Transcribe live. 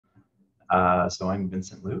So I'm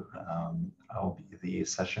Vincent Liu. I'll be the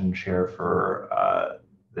session chair for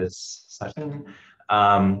this session.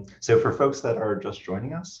 So for folks that are just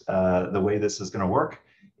joining us, the way this is going to work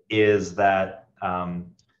is that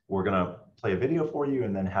we're going to play a video for you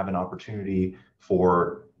and then have an opportunity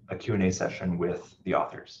for a Q&A session with the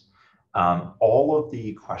authors. All of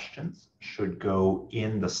the questions should go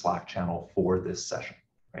in the Slack channel for this session,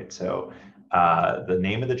 right? So the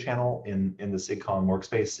name of the channel in the SIGCOMM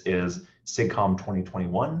workspace is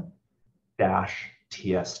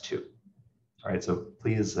SIGCOMM'21-TS2. All right, so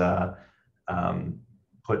please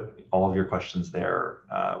put all of your questions there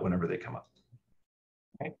whenever they come up.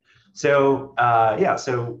 Okay, so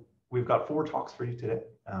so we've got 4 talks for you today.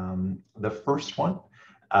 The first one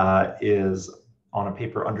is on a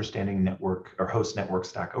paper, Understanding Network or Host Network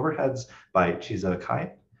Stack Overheads by Chiza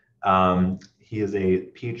Kai. He is a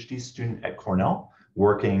PhD student at Cornell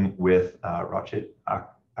working with Rachit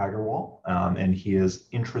Agarwal, and he is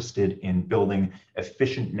interested in building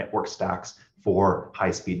efficient network stacks for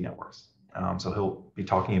high-speed networks. So he'll be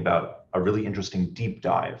talking about a really interesting deep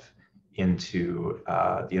dive into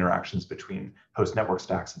the interactions between host network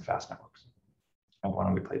stacks and fast networks. And why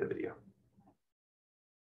don't we play the video?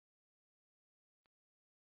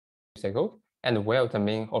 And where the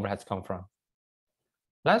main overheads come from.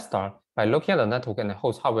 Let's start by looking at the network and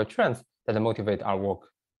host hardware trends that motivate our work.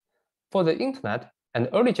 For the internet and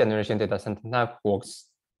early generation data center networks,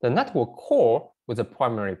 the network core was a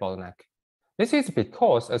primary bottleneck. This is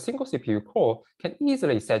because a single CPU core can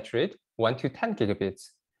easily saturate 1 to 10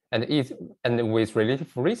 gigabits, and with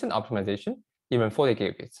relative recent optimization, even 40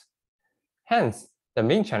 gigabits. Hence, the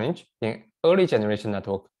main challenge in early generation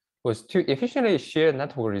network was to efficiently share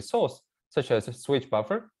network resource such as switch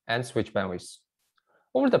buffer and switch bandwidth.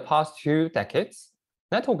 Over the past 2 decades,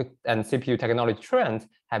 network and CPU technology trends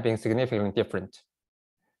have been significantly different.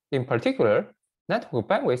 In particular, network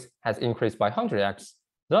bandwidth has increased by 100x,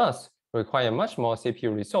 thus require much more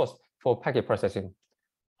CPU resource for packet processing.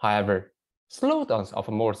 However, slowdowns of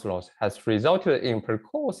Moore's law has resulted in per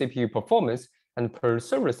core CPU performance and per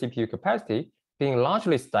server CPU capacity being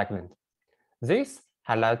largely stagnant. This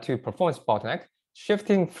had led to performance bottleneck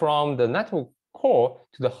shifting from the network core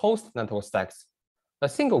to the host network stacks. A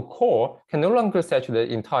single core can no longer saturate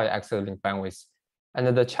the entire access link bandwidth, and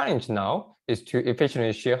the challenge now is to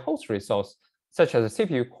efficiently share host resource such as the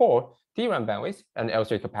CPU core, DRAM bandwidth, and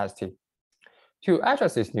L3 capacity. To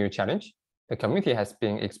address this new challenge, the community has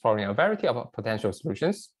been exploring a variety of potential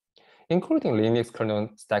solutions, including Linux kernel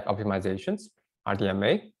stack optimizations,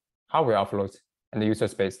 RDMA, hardware offloads, and user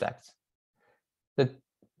space stacks.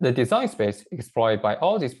 The design space explored by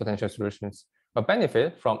all these potential solutions will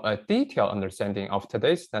benefit from a detailed understanding of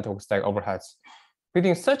today's network stack overheads.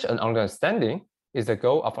 Building such an understanding is the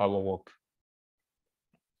goal of our work.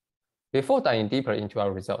 Before diving deeper into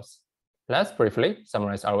our results, let's briefly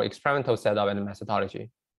summarize our experimental setup and methodology.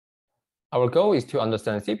 Our goal is to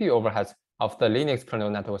understand CPU overheads of the Linux kernel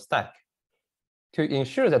network stack. To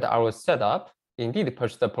ensure that our setup indeed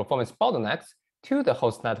pushes the performance bottlenecks to the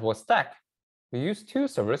host network stack, we use 2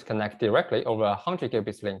 servers connected directly over a 100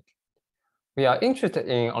 gigabits link. We are interested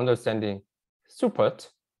in understanding throughput,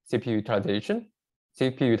 CPU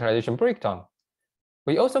utilization breakdown.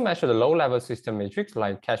 We also measure the low-level system metrics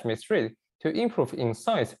like cache miss rate to improve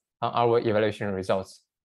insights on our evaluation results.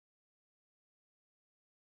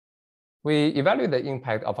 We evaluate the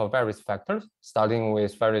impact of various factors, starting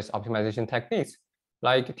with various optimization techniques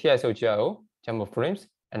like TSO-GIO, jumbo frames,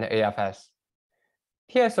 and AFS.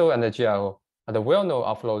 TSO and the GIO are the well-known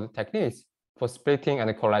offload techniques for splitting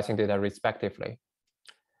and coalescing data respectively.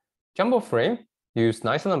 Jumbo frame use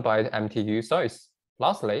 9,000 byte MTU size.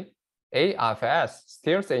 Lastly, AFS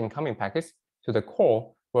steers the incoming packets to the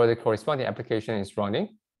core where the corresponding application is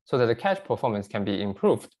running so that the cache performance can be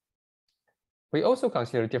improved. We also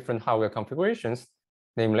consider different hardware configurations,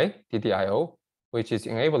 namely DDIO, which is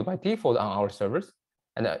enabled by default on our servers,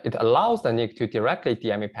 and it allows the NIC to directly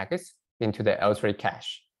DMA packets into the L3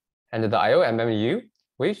 cache, and the IOMMU,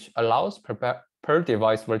 which allows per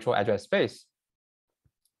device virtual address space.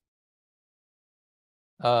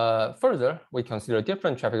 Further, we consider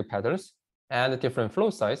different traffic patterns and different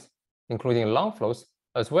flow size, including long flows,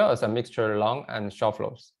 as well as a mixture of long and short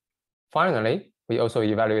flows. Finally, we also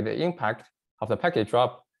evaluate the impact of the packet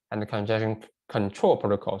drop and the congestion control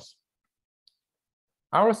protocols.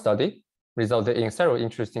 Our study resulted in several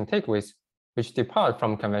interesting takeaways, which depart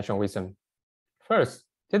from conventional wisdom. First,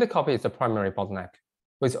 data copy is the primary bottleneck,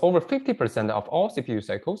 with over 50% of all CPU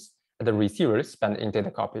cycles at the receiver spent in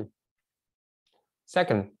data copy.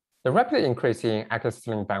 Second, the rapid increase in access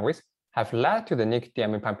link bandwidth have led to the NIC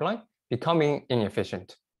DMA pipeline becoming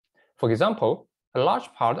inefficient. For example, a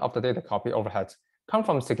large part of the data copy overheads come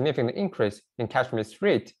from significant increase in cache miss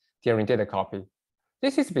rate during data copy.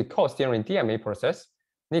 This is because during DMA process,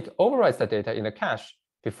 NIC overwrites the data in the cache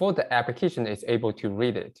before the application is able to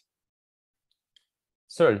read it.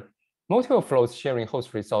 Third, multiple flows sharing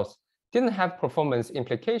host resource didn't have performance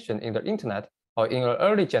implication in the internet or in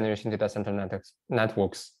early generation data center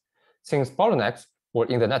networks, since bottlenecks were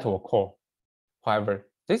in the network core. However,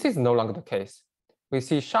 this is no longer the case. We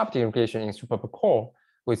see sharp degradation in super core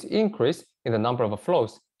with increase in the number of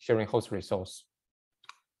flows sharing host resource.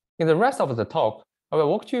 In the rest of the talk, I will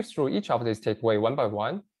walk you through each of these takeaways one by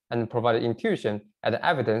one and provide intuition and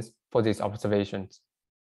evidence for these observations.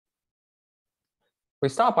 We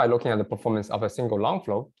start by looking at the performance of a single long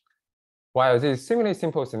flow. While this seemingly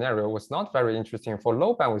simple scenario was not very interesting for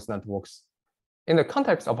low bandwidth networks, in the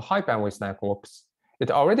context of high bandwidth networks,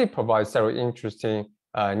 it already provides several interesting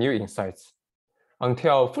new insights.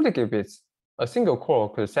 Until 40 gigabits, a single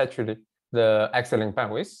core could saturate the X-link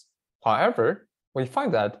bandwidth. However, we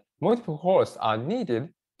find that multiple cores are needed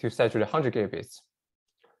to saturate 100 gigabits.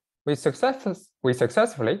 We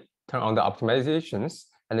successfully turn on the optimizations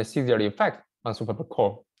and see their effect on super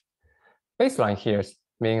core. Baseline here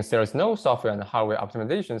means there is no software and hardware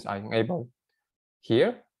optimizations are enabled.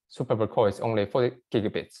 Here, super core is only 40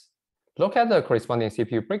 gigabits. Look at the corresponding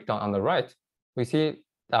CPU breakdown on the right. We see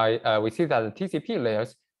that the TCP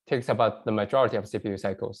layers takes about the majority of CPU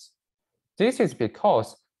cycles. This is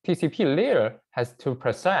because TCP layer has to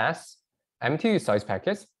process MTU size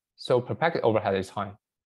packets, so per packet overhead is high.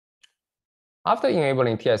 After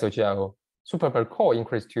enabling TSO-GIO, super core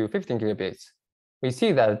increased to 15 gigabits. We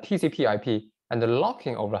see that TCP IP and the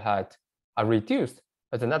locking overhead are reduced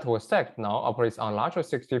as the network stack now operates on larger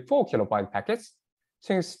 64 kilobyte packets,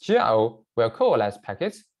 since GIO will coalesce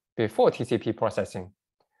packets before TCP processing.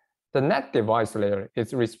 The net device layer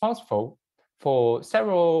is responsible for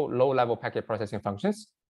several low-level packet processing functions.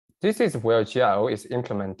 This is where GIO is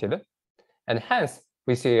implemented, and hence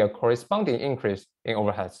we see a corresponding increase in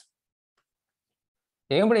overheads.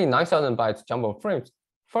 Enabling 9,000 bytes jumbo frames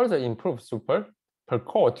further improves super per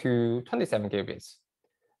core to 27 gigabits.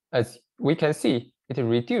 As we can see, it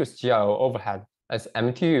reduced GIO overhead as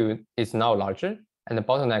MTU is now larger and the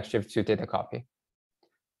bottleneck shifts to data copy.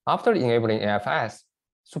 After enabling AFS,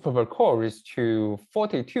 super per core reached to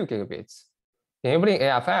 42 gigabits. Enabling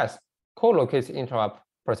AFS co-locates interrupt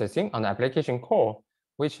processing on the application core,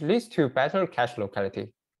 which leads to better cache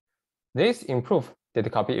locality. This improved data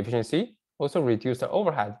copy efficiency, also reduced the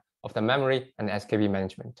overhead of the memory and SKB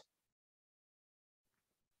management.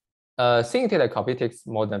 Seeing data copy takes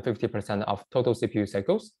more than 50% of total CPU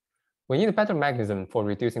cycles, we need a better mechanism for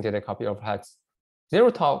reducing data copy overheads.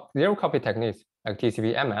 Zero copy techniques like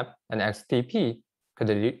TCP mmap and XTP could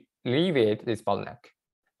alleviate this bottleneck.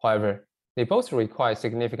 However, they both require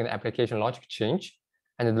significant application logic change,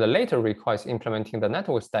 and the latter requires implementing the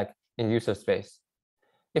network stack in user space.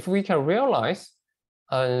 If we can realize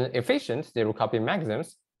an efficient zero copy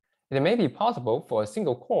mechanisms, it may be possible for a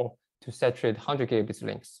single core to saturate 100 gigabits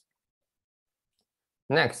links.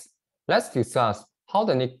 Next, let's discuss how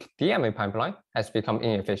the NIC DMA pipeline has become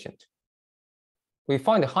inefficient. We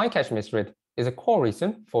find the high cache miss rate is a core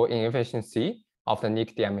reason for inefficiency of the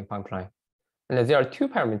NIC DMA pipeline. And there are two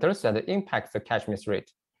parameters that impact the cache miss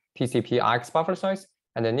rate: TCP RX buffer size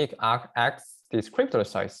and the NIC RX descriptor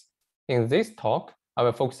size. In this talk, I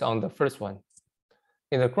will focus on the first one.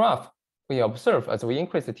 In the graph, we observe as we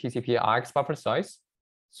increase the TCP RX buffer size,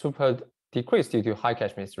 super decreased due to high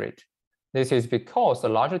cache miss rate. This is because the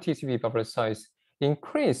larger TCP buffer size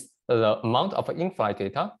increased the amount of in-flight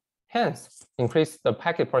data, hence increase the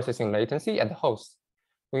packet processing latency at the host.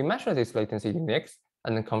 We measure this latency in NICs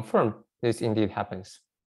and confirm this indeed happens.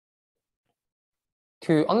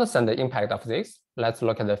 To understand the impact of this, let's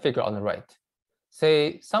look at the figure on the right.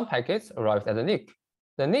 Say some packets arrived at the NIC.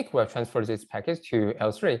 The NIC will transfer these packets to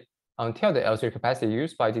L3 until the L3 capacity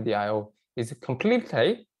used by DDIO is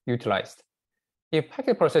completely utilized. If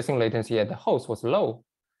packet processing latency at the host was low,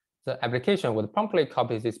 the application would promptly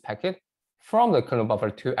copy this packet from the kernel buffer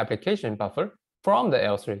to application buffer from the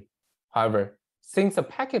L3. However, since the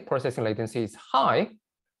packet processing latency is high,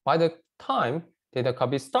 by the time data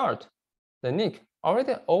copy starts, the NIC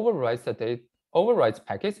already overwrites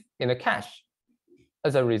packets in the cache.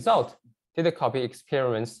 As a result, data copy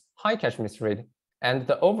experiences high cache miss rate and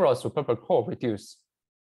the overall super per core reduces.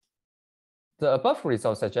 The above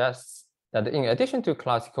result suggests that in addition to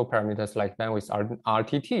classical parameters like bandwidth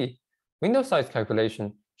RTT, window size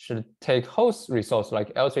calculation should take host resource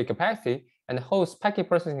like L3 capacity and host packet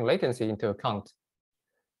processing latency into account.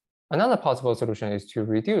 Another possible solution is to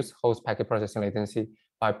reduce host packet processing latency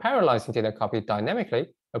by parallelizing data copy dynamically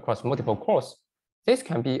across multiple cores. This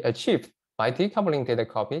can be achieved by decoupling data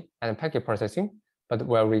copy and packet processing, but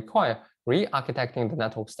will require re-architecting the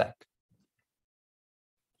network stack.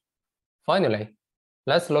 Finally,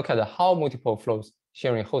 let's look at how multiple flows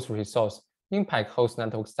sharing host resource impact host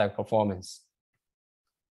network stack performance.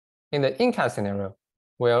 In the in-cache scenario,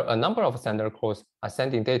 where a number of sender cores are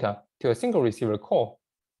sending data to a single receiver core,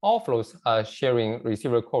 all flows are sharing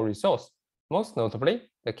receiver core resource, most notably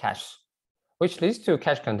the cache, which leads to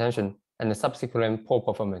cache contention and subsequent poor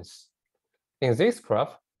performance. In this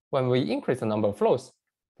graph, when we increase the number of flows,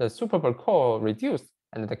 the super core reduced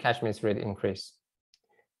and the cache miss rate increased.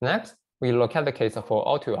 Next, we look at the case for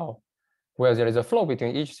all-to-all, where there is a flow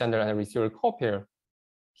between each sender and receiver core pair.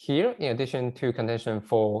 Here, in addition to contention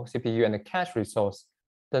for CPU and the cache resource,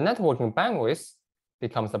 the networking bandwidth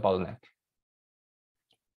becomes the bottleneck.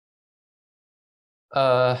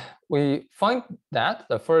 We find that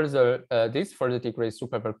this further degrades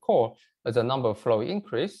super core as the number of flow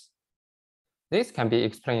increase. This can be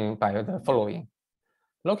explained by the following.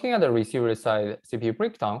 Looking at the receiver side CPU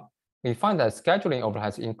breakdown, we find that scheduling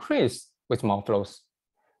overheads increase with more flows.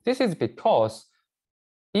 This is because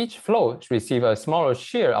each flow receives a smaller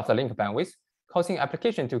share of the link bandwidth, causing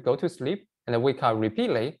application to go to sleep and wake up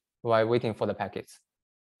repeatedly while waiting for the packets.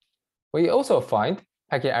 We also find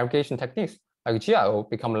packet aggregation techniques like GIO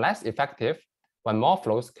become less effective when more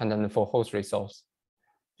flows contend for host resource.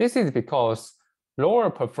 This is because lower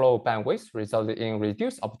per flow bandwidth resulted in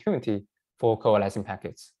reduced opportunity for coalescing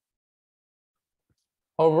packets.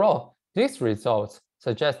 Overall, these results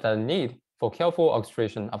suggest the need for careful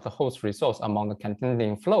orchestration of the host resource among the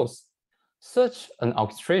contending flows. Such an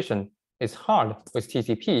orchestration is hard with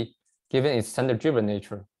TCP given its sender-driven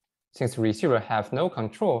nature, since receivers have no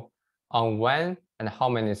control on when and how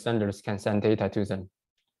many senders can send data to them.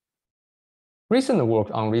 Recent work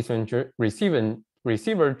on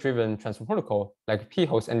receiver-driven transfer protocol like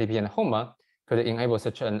phost, NDP, and HOMA could enable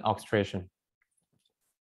such an orchestration.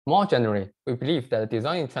 More generally, we believe that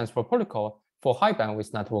designing transfer protocol for high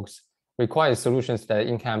bandwidth networks requires solutions that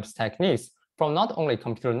encompass techniques from not only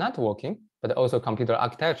computer networking, but also computer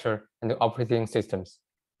architecture and operating systems.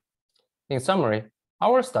 In summary,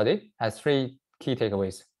 our study has three key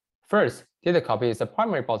takeaways. First, data copy is the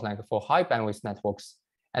primary bottleneck for high bandwidth networks,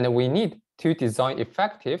 and we need to design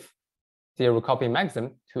effective zero copy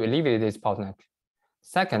mechanism to alleviate this bottleneck.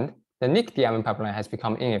 Second, the NIC DMA pipeline has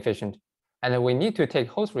become inefficient, and we need to take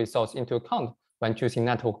host resource into account when choosing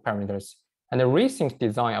network parameters, and rethink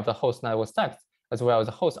design of the host network stacks as well as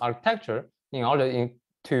the host architecture in order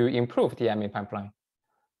to improve the DMA pipeline.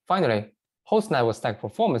 Finally, host network stack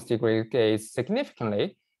performance degrades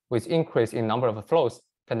significantly with increase in number of flows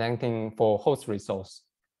connecting for host resource.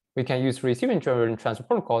 We can use receiving-driven transfer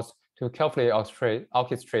protocols to carefully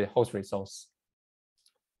orchestrate host resource.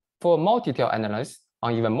 For more detailed analysis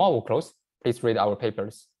on even more workloads, please read our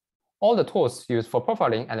papers. All the tools used for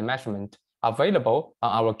profiling and measurement are available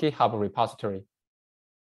on our GitHub repository.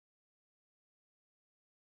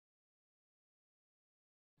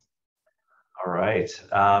 All right,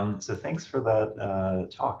 so thanks for that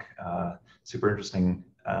talk. Super interesting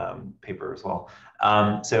paper as well.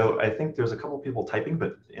 So I think there's a couple of people typing,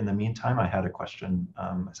 but in the meantime, I had a question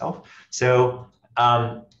myself. So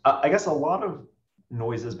I guess a lot of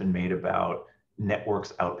noise has been made about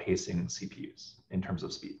networks outpacing CPUs in terms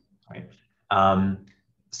of speed, right?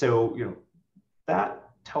 So that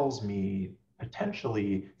tells me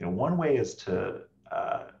potentially, one way is to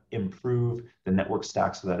improve the network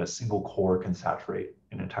stack so that a single core can saturate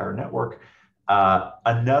an entire network.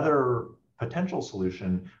 Another potential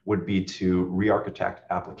solution would be to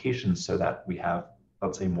re-architect applications so that we have,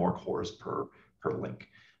 let's say, more cores per link.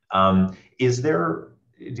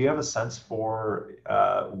 Do you have a sense for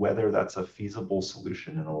whether that's a feasible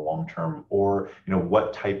solution in the long term, or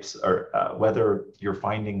what types, or whether your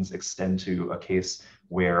findings extend to a case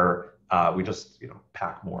where we just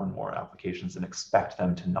pack more and more applications and expect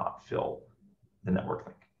them to not fill the network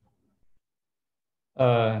link?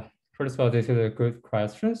 First of all, this is a good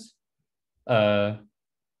question.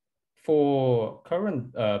 For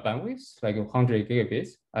current bandwidth, like 100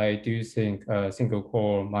 gigabits, I do think a single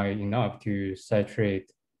core might enough to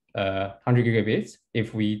saturate 100 gigabits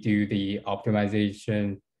if we do the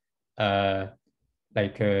optimization,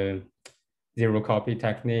 zero copy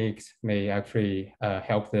techniques may actually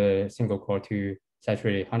help the single core to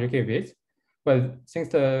saturate 100 gigabits. But since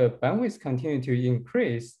the bandwidth continue to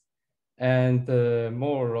increase and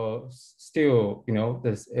more still,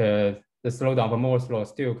 the slowdown for more slow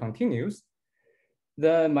still continues,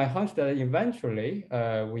 then my hunch that eventually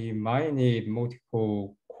we might need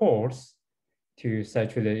multiple cores to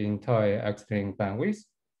saturate the entire X-link bandwidth.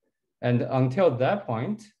 And until that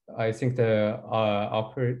point, I think the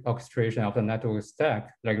orchestration of the network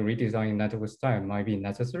stack, like redesigning network stack, might be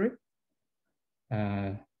necessary.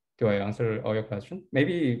 Do I answer all your questions?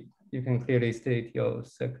 Maybe you can clearly state your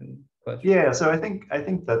second question. Yeah, so I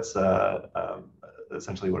think that's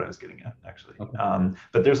essentially what I was getting at, actually. Okay.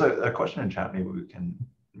 But there's a question in chat. Maybe we can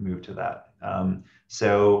move to that.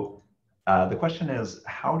 So the question is,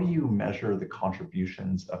 how do you measure the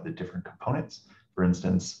contributions of the different components? For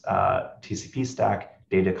instance, TCP stack,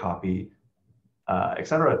 data copy, et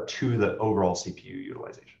cetera, to the overall CPU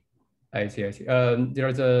utilization? I see.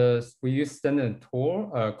 We use standard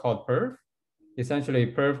tool called perf. Essentially,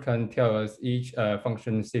 perf can tell us each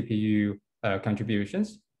function CPU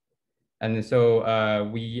contributions. And so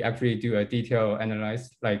we actually do a detailed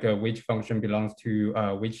analysis, like which function belongs to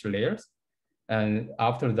which layers. And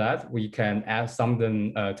after that, we can add sum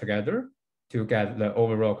them together to get the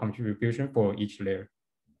overall contribution for each layer.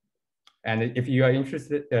 And if you are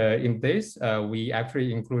interested in this, we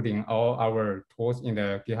actually including all our tools in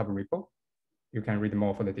the GitHub repo. You can read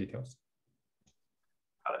more for the details.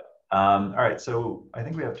 Got it. All right, so I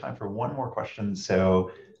think we have time for one more question.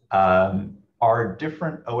 So are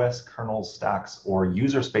different OS kernel stacks or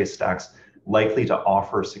user space stacks likely to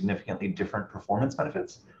offer significantly different performance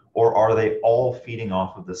benefits? Or are they all feeding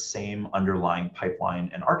off of the same underlying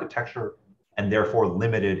pipeline and architecture, and therefore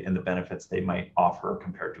limited in the benefits they might offer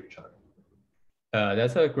compared to each other?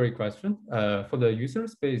 That's a great question. For the user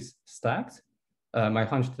space stacks, my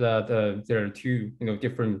hunch that there are two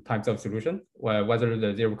different types of solution, whether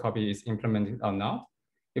the zero copy is implemented or not.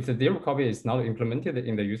 If the zero copy is not implemented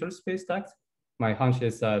in the user space stacks, my hunch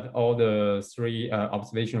is that all the three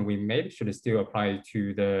observations we made should still apply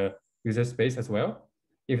to the user space as well.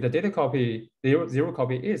 If the data copy, zero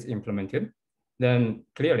copy is implemented, then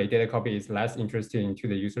clearly data copy is less interesting to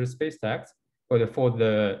the user space stacks. But for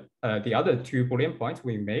the other 2 Boolean points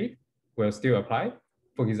we made will still apply.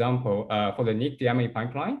 For example, for the NIC DMA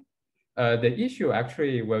pipeline, the issue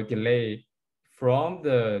actually will delay from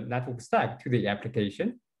the network stack to the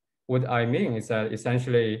application. What I mean is that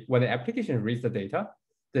essentially when the application reads the data,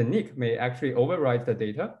 the NIC may actually overwrite the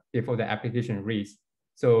data before the application reads.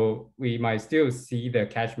 So we might still see the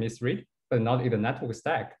cache misread, but not in the network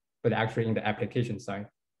stack, but actually in the application side.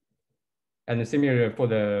 And similarly for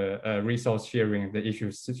the resource sharing, the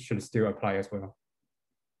issues should still apply as well.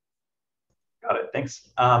 Got it, thanks.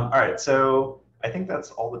 All right, so I think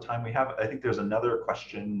that's all the time we have. I think there's another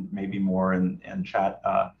question, maybe more in chat,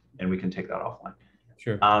 and we can take that offline.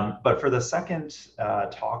 Sure. But for the second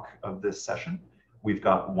talk of this session, we've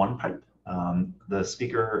got OnePipe. The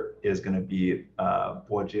speaker is going to be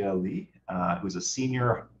Bojie Li, who's a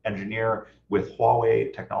senior engineer with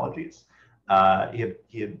Huawei Technologies.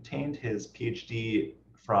 He obtained his PhD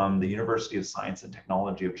from the University of Science and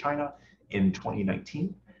Technology of China in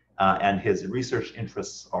 2019, and his research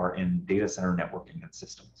interests are in data center networking and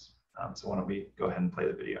systems. So why don't we go ahead and play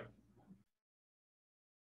the video.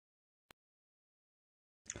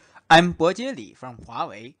 I'm Bojie Li from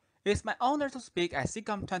Huawei. It's my honor to speak at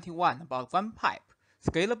SIGCOMM'21 about OnePipe,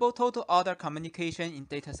 scalable total order communication in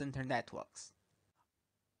data center networks.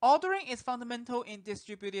 Ordering is fundamental in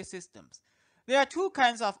distributed systems. There are two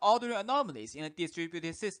kinds of ordering anomalies in a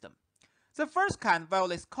distributed system. The first kind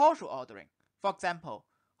violates causal ordering. For example,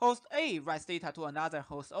 host A writes data to another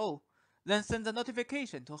host O, then sends a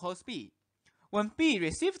notification to host B. When B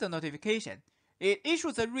receives the notification, it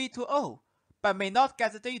issues a read to O, but may not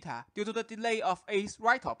get the data due to the delay of A's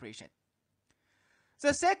write operation.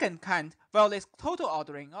 The second kind violates total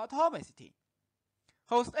ordering atomicity.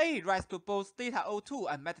 Host A writes to both data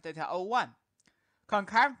O2 and metadata O1.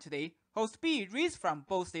 Concurrently, host B reads from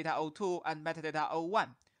both data O2 and metadata O1,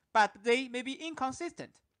 but they may be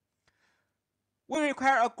inconsistent. We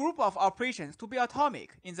require a group of operations to be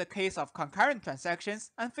atomic in the case of concurrent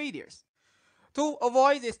transactions and failures. To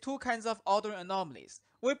avoid these two kinds of ordering anomalies,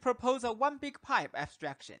 we propose a one big pipe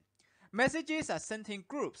abstraction. Messages are sent in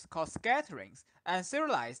groups called scatterings and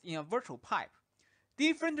serialized in a virtual pipe.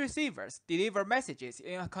 Different receivers deliver messages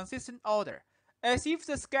in a consistent order, as if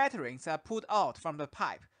the scatterings are pulled out from the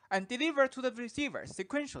pipe and delivered to the receiver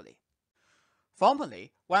sequentially.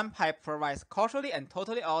 Formally, OnePipe provides causally and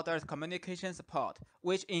totally ordered communication support,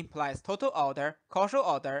 which implies total order, causal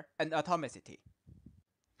order, and atomicity.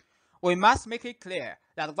 We must make it clear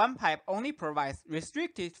that OnePipe only provides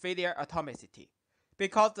restricted failure atomicity,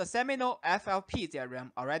 because the seminal FLP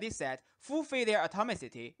theorem already said full failure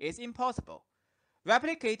atomicity is impossible.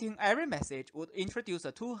 Replicating every message would introduce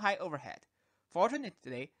a too high overhead.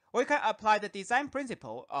 Fortunately, we can apply the design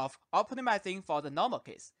principle of optimizing for the normal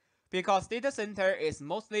case, because data center is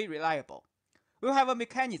mostly reliable. We'll have a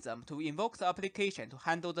mechanism to invoke the application to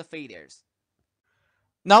handle the failures.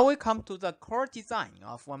 Now we come to the core design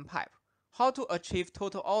of one pipe, how to achieve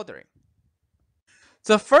total ordering.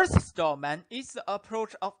 The first installment is the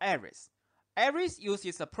approach of Aries. Aries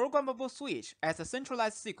uses a programmable switch as a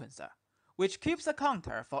centralized sequencer, which keeps a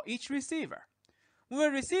counter for each receiver. When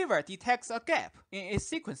a receiver detects a gap in its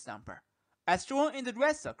sequence number, as shown in the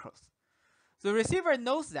red circles, the receiver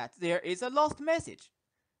knows that there is a lost message.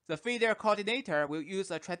 The failure coordinator will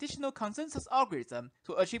use a traditional consensus algorithm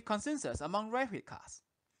to achieve consensus among replicas.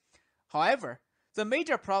 However, the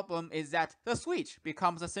major problem is that the switch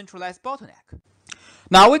becomes a centralized bottleneck.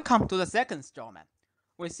 Now we come to the second installment.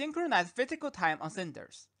 We synchronize physical time on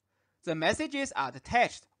senders. The messages are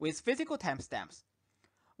attached with physical timestamps.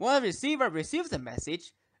 When a receiver receives the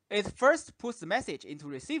message, it first puts the message into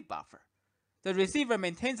receive buffer. The receiver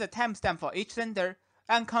maintains a timestamp for each sender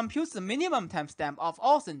and computes the minimum timestamp of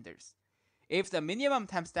all senders. If the minimum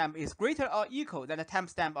timestamp is greater or equal than the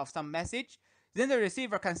timestamp of some message, then the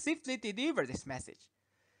receiver can safely deliver this message.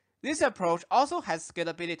 This approach also has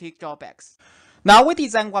scalability drawbacks. Now we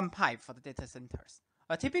design one pipe for the data centers.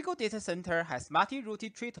 A typical data center has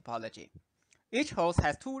multi-routed tree topology. Each host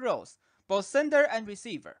has two rows, both sender and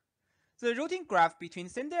receiver. The routing graph between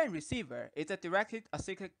sender and receiver is a directed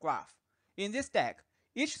acyclic graph. In this stack,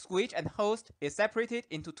 each switch and host is separated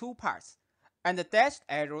into two parts, and the dashed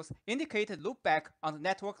arrows indicate a loopback on the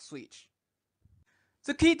network switch.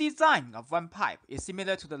 The key design of one pipe is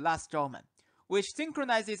similar to the last installment, which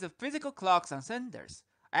synchronizes the physical clocks on senders,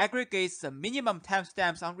 aggregates the minimum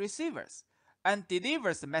timestamps on receivers, and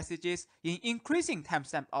delivers the messages in increasing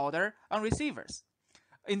timestamp order on receivers.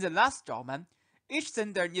 In the last installment, each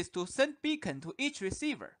sender needs to send beacon to each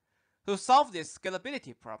receiver. To solve this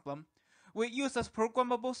scalability problem, we use a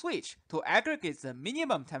programmable switch to aggregate the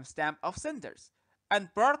minimum timestamp of senders and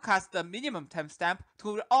broadcast the minimum timestamp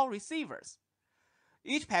to all receivers.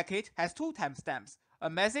 Each packet has two timestamps, a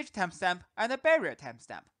message timestamp and a barrier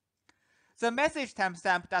timestamp. The message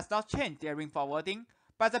timestamp does not change during forwarding,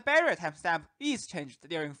 but the barrier timestamp is changed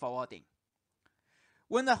during forwarding.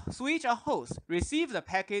 When a switch or host receives the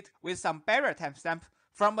packet with some barrier timestamp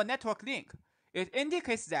from a network link, it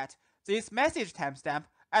indicates that this message timestamp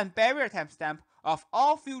and barrier timestamp of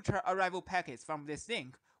all future arrival packets from this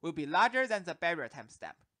link will be larger than the barrier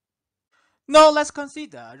timestamp. Now let's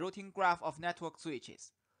consider a routing graph of network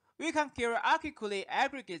switches. We can hierarchically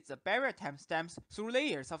aggregate the barrier timestamps through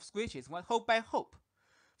layers of switches hop by hop.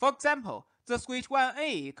 For example, the switch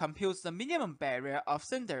 1A computes the minimum barrier of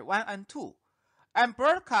sender 1 and 2, and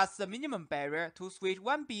broadcasts the minimum barrier to switch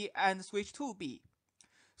 1B and switch 2B.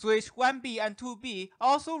 Switch 1B and 2B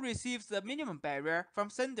also receives the minimum barrier from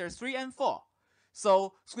senders 3 and 4,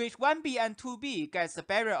 so switch 1B and 2B gets the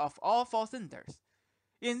barrier of all 4 senders.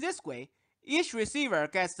 In this way, each receiver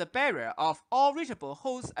gets the barrier of all reachable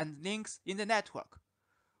hosts and links in the network.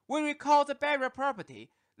 We recall the barrier property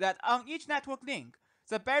that on each network link,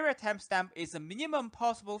 the barrier timestamp is the minimum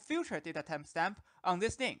possible future data timestamp on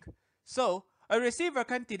this link, so a receiver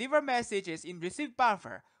can deliver messages in receive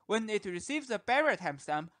buffer when it receives a barrier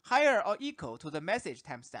timestamp higher or equal to the message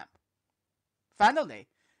timestamp. Finally,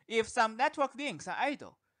 if some network links are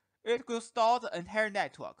idle, it will stall the entire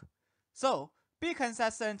network. So, beacons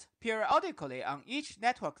are sent periodically on each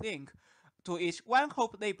network link to each one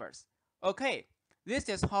hop neighbors. Okay, this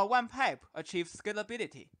is how one pipe achieves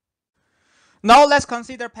scalability. Now let's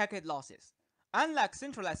consider packet losses. Unlike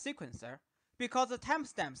centralized sequencer, because the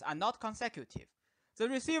timestamps are not consecutive, the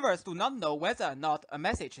receivers do not know whether or not a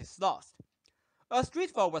message is lost. A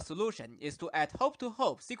straightforward solution is to add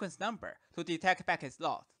hop-to-hop sequence number to detect packets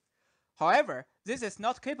lost. However, this is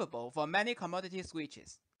not capable for many commodity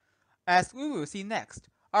switches. As we will see next,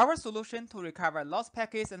 our solution to recover lost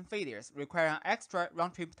packets and failures require an extra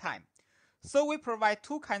round-trip time. So we provide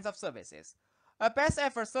two kinds of services. A best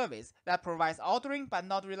effort service that provides ordering but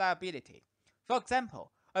not reliability. For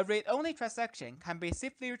example, a read-only transaction can be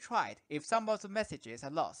safely retried if some of the messages are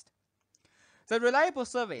lost. The reliable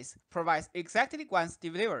service provides exactly once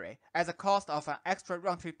delivery at the cost of an extra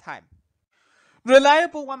round-trip time.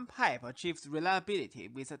 Reliable one pipe achieves reliability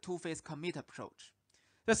with a two-phase commit approach.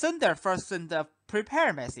 The sender first sends a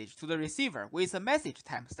prepare message to the receiver with a message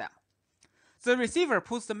timestamp. The receiver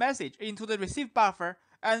puts the message into the receive buffer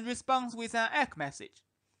and responds with an ACK message.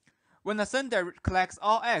 When the sender collects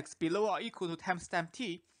all X below or equal to timestamp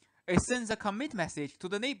T, it sends a commit message to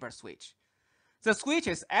the neighbor switch. The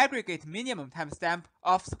switches aggregate minimum timestamp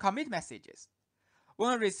of the commit messages.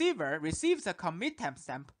 When a receiver receives a commit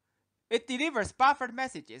timestamp, it delivers buffered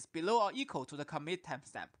messages below or equal to the commit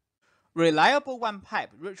timestamp. Reliable one-pipe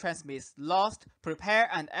retransmits lost prepare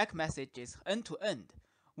and act messages end-to-end,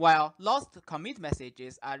 while lost commit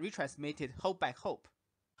messages are retransmitted hop by hop.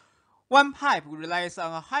 One-pipe relies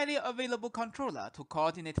on a highly available controller to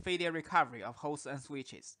coordinate failure recovery of hosts and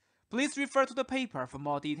switches. Please refer to the paper for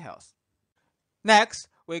more details. Next,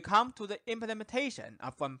 we come to the implementation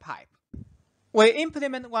of one-pipe. We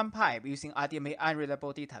implement one-pipe using RDMA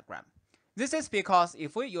unreliable datagram. This is because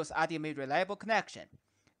if we use RDMA reliable connection,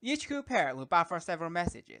 each queue pair will buffer several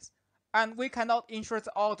messages, and we cannot ensure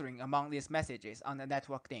the ordering among these messages on the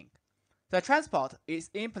network link. The transport is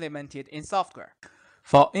implemented in software.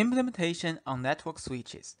 For implementation on network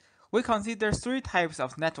switches, we consider three types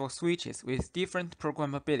of network switches with different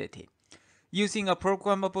programmability. Using a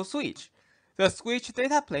programmable switch, the switch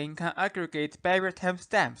data plane can aggregate barrier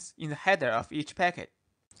timestamps in the header of each packet.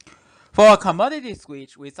 For a commodity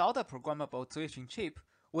switch without a programmable switching chip,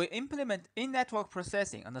 we implement in-network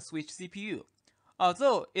processing on the switch CPU.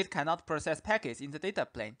 Although it cannot process packets in the data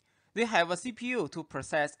plane, they have a CPU to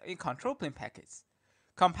process in control plane packets.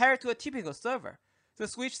 Compared to a typical server, the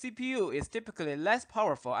switch CPU is typically less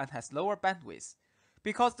powerful and has lower bandwidth.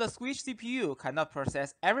 Because the switch CPU cannot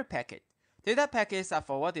process every packet, data packets are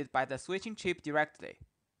forwarded by the switching chip directly.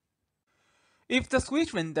 If the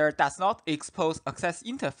switch vendor does not expose access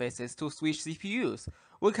interfaces to switch CPUs,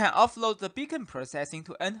 we can offload the beacon processing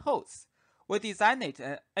to end hosts. We designate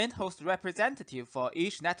an end host representative for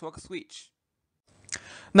each network switch.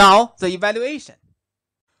 Now, the evaluation.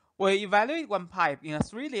 We evaluate one pipe in a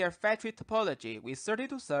 3-layer factory topology with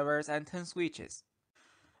 32 servers and 10 switches.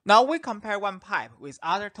 Now we compare one pipe with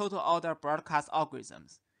other total order broadcast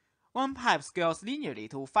algorithms. One pipe scales linearly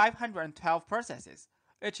to 512 processes,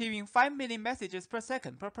 achieving 5 million messages per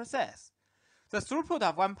second per process. The throughput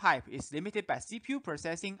of one pipe is limited by CPU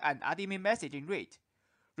processing and RDMA messaging rate.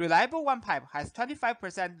 Reliable one pipe has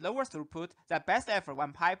 25% lower throughput than best effort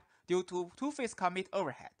one pipe due to two-phase commit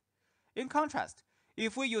overhead. In contrast,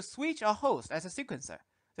 if we use switch or host as a sequencer,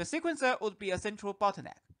 the sequencer would be a central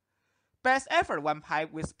bottleneck. Best effort one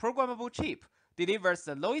pipe with programmable chip delivers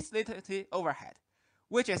the lowest latency overhead,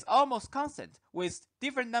 which is almost constant with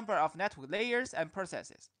different number of network layers and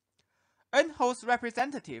processes. End host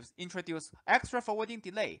representatives introduce extra forwarding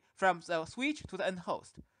delay from the switch to the end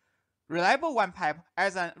host. Reliable one pipe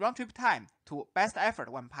adds a round-trip time to best effort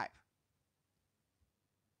one pipe.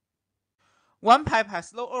 One pipe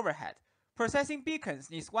has low overhead. Processing beacons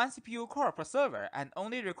needs 1 CPU core per server and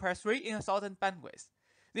only requires 3 in 1000 bandwidth.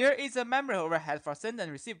 There is a memory overhead for send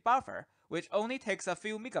and receive buffer, which only takes a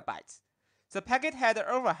few megabytes. The packet header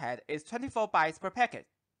overhead is 24 bytes per packet.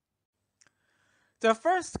 The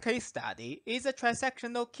first case study is a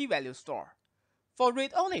transactional key value store. For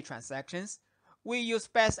read-only transactions, we use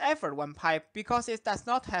best effort one pipe because it does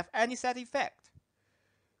not have any set effect.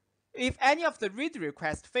 If any of the read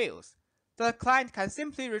request fails, the client can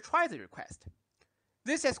simply retry the request.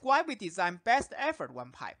 This is why we designed best effort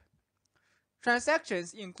one pipe.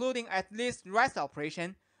 Transactions including at least rest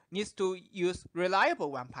operation needs to use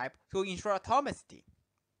reliable one pipe to ensure atomicity.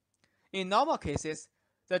 In normal cases,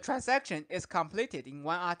 the transaction is completed in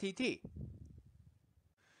 1 RTT.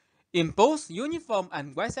 In both uniform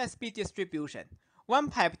and YSSP distribution, one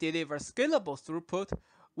pipe delivers scalable throughput,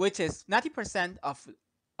 which is 90% of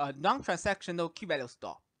a non-transactional key value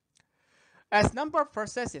store. As number of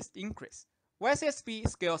processes increase, YSSP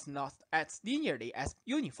scales not as linearly as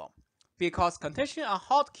uniform, because contention on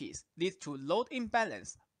hotkeys leads to load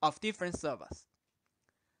imbalance of different servers.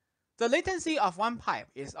 The latency of one pipe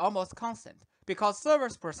is almost constant because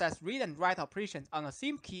servers process read and write operations on the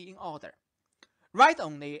same key in order.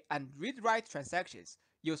 Write-only and read-write transactions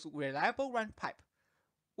use reliable one pipe,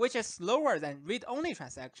 which is slower than read-only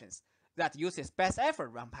transactions that uses best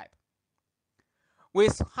effort one pipe.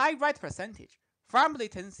 With high write percentage, farm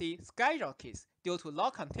latency skyrockets due to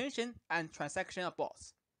low contention and transaction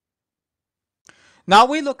aborts. Now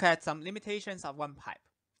we look at some limitations of one pipe.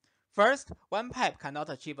 First, one pipe cannot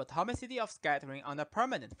achieve atomicity of scattering under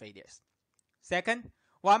permanent failures. Second,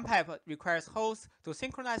 one pipe requires hosts to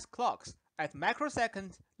synchronize clocks at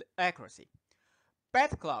microsecond accuracy.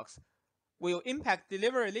 Bad clocks will impact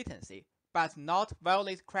delivery latency, but not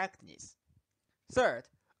violate correctness. Third,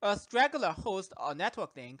 a straggler host or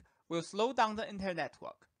network link will slow down the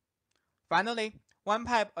inter-network. Finally, one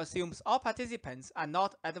pipe assumes all participants are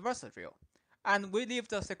not adversarial, and we leave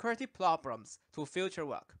the security problems to future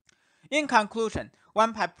work. In conclusion,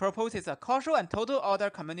 one pipe proposes a causal and total order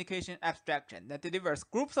communication abstraction that delivers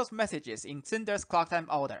groups of messages in sender's clock time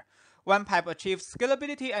order. One pipe achieves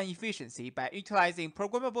scalability and efficiency by utilizing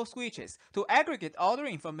programmable switches to aggregate order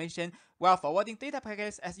information while forwarding data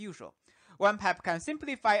packets as usual. OnePipe can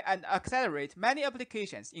simplify and accelerate many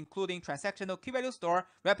applications, including transactional key-value store,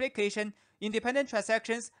 replication, independent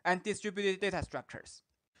transactions, and distributed data structures.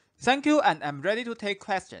 Thank you, and I'm ready to take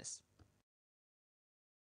questions.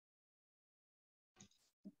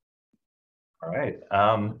 All right,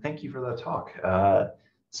 thank you for that talk.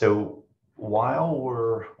 So while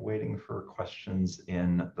we're waiting for questions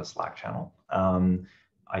in the Slack channel,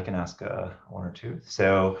 I can ask one or two.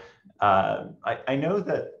 So I know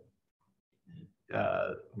that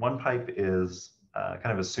OnePipe is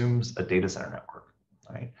kind of assumes a data center network,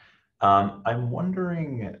 right? I'm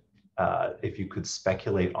wondering if you could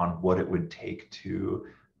speculate on what it would take to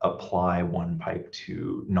apply OnePipe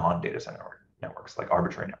to non-data center networks, like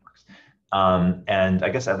arbitrary networks. And I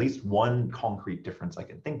guess at least one concrete difference I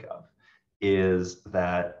can think of is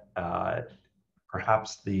that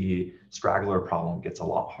perhaps the straggler problem gets a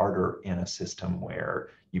lot harder in a system where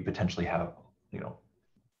you potentially have,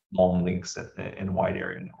 long links in wide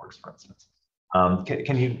area networks, for instance.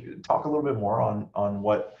 Can you talk a little bit more on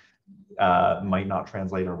what might not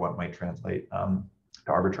translate or what might translate to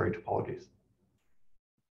arbitrary topologies?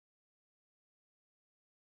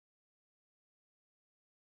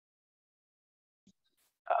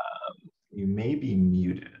 You may be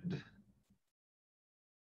muted.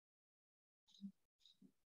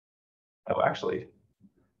 Oh, actually,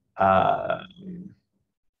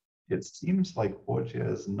 it seems like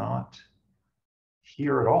Wojciech is not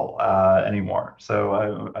here at all anymore.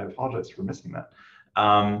 So I apologize for missing that.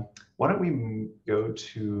 Why don't we go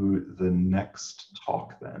to the next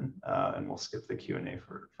talk then, and we'll skip the Q&A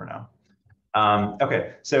for now.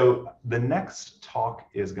 Okay, so the next talk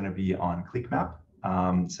is going to be on ClickMap.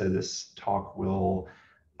 So this talk will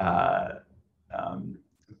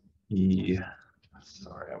be,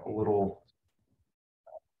 sorry, I'm a little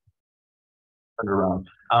turned around.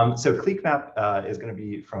 So ClickMap is going to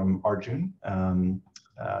be from Arjun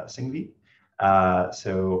Singhvi.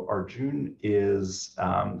 So Arjun is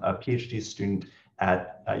a PhD student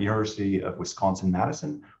at University of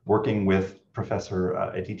Wisconsin-Madison, working with Professor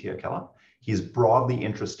Aditya Kela. He's broadly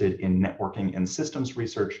interested in networking and systems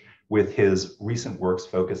research, with his recent works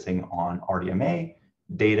focusing on RDMA,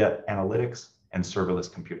 data analytics, and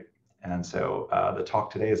serverless computing. And so the talk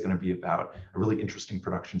today is going to be about a really interesting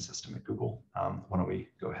production system at Google. Why don't we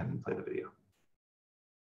go ahead and play the video?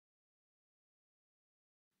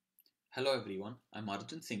 Hello everyone, I'm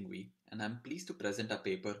Arjun Singhvi, and I'm pleased to present a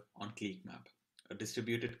paper on ClickMap, a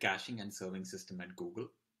distributed caching and serving system at Google.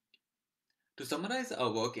 To summarize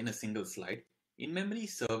our work in a single slide, in-memory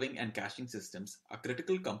serving and caching systems are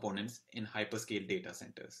critical components in hyperscale data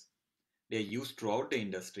centers. They are used throughout the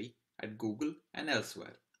industry, at Google and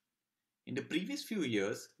elsewhere. In the previous few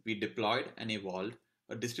years, we deployed and evolved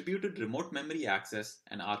a distributed remote memory access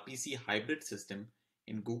and RPC hybrid system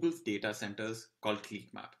in Google's data centers called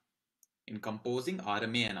ClickMap. In composing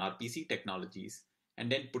RMA and RPC technologies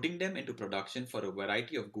and then putting them into production for a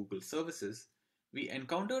variety of Google services, we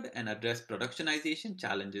encountered and addressed productionization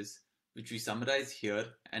challenges, which we summarize here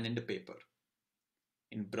and in the paper.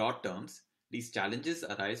 In broad terms, these challenges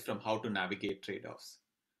arise from how to navigate trade-offs.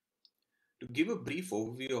 To give a brief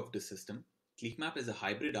overview of the system, ClickMap is a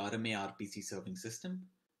hybrid RMA RPC serving system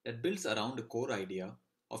that builds around a core idea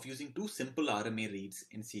of using two simple RMA reads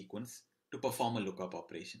in sequence to perform a lookup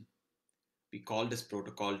operation. We call this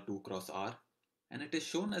protocol 2x-R, and it is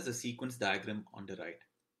shown as a sequence diagram on the right.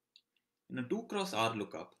 In a 2x-R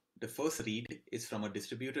lookup, the first read is from a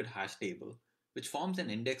distributed hash table, which forms an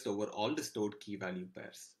index over all the stored key value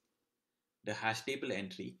pairs. The hash table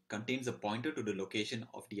entry contains a pointer to the location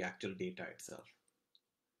of the actual data itself.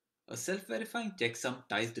 A self-verifying checksum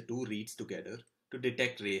ties the two reads together to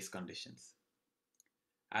detect race conditions.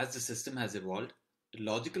 As the system has evolved, the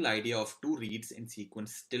logical idea of two reads in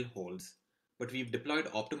sequence still holds, but we've deployed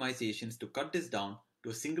optimizations to cut this down to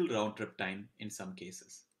a single round trip time in some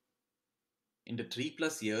cases. In the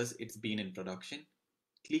 3+ years it's been in production,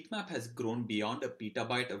 ClickMap has grown beyond a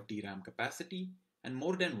petabyte of DRAM capacity and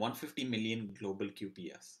more than 150 million global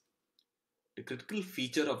QPS. The critical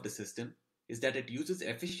feature of the system is that it uses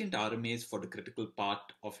efficient RMAs for the critical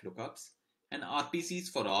part of lookups and RPCs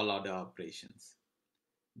for all other operations.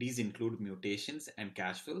 These include mutations and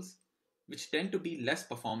cache fills, which tend to be less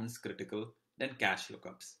performance critical than cache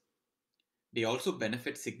lookups. They also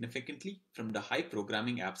benefit significantly from the high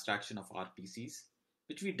programming abstraction of RPCs,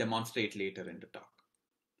 which we demonstrate later in the talk.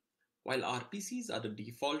 While RPCs are the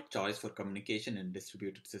default choice for communication in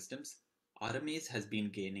distributed systems, RMAs has been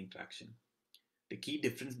gaining traction. The key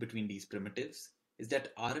difference between these primitives is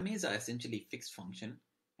that RMAs are essentially fixed function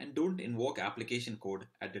and don't invoke application code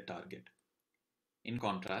at the target. In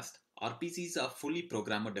contrast, RPCs are fully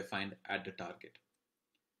programmer defined at the target.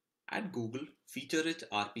 At Google, feature-rich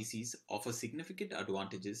RPCs offer significant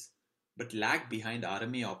advantages but lag behind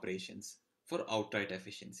RMA operations for outright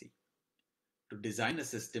efficiency. To design a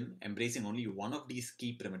system embracing only one of these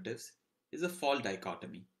key primitives is a false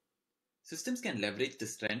dichotomy. Systems can leverage the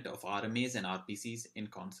strength of RMAs and RPCs in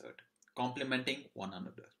concert, complementing one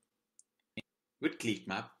another. With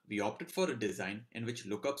ClickMap, we opted for a design in which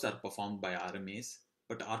lookups are performed by RMAs,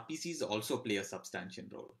 but RPCs also play a substantial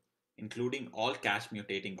role, including all cache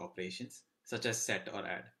mutating operations such as set or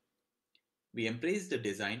add. We embraced a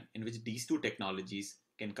design in which these two technologies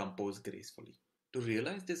can compose gracefully. To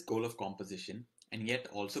realize this goal of composition and yet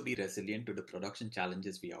also be resilient to the production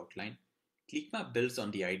challenges we outline, ClickMap builds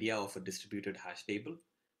on the idea of a distributed hash table,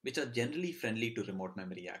 which are generally friendly to remote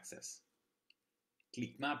memory access.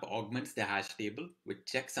 ClickMap augments the hash table with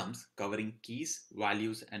checksums covering keys,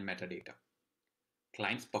 values, and metadata.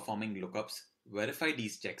 Clients performing lookups verify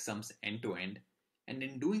these checksums end-to-end, and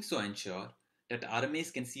in doing so ensure that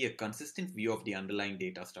RMAs can see a consistent view of the underlying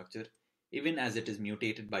data structure even as it is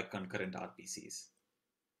mutated by concurrent RPCs.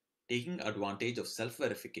 Taking advantage of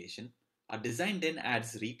self-verification, our design then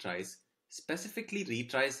adds retries, specifically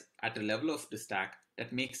retries at a level of the stack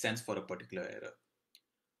that makes sense for a particular error.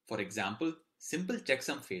 For example, simple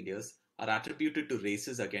checksum failures are attributed to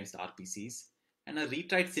races against RPCs and are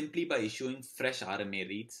retried simply by issuing fresh RMA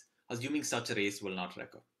reads, assuming such a race will not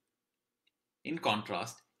recur. In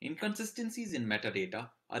contrast, inconsistencies in metadata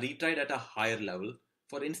are retried at a higher level,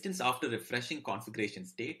 for instance after refreshing configuration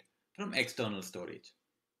state from external storage.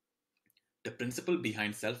 The principle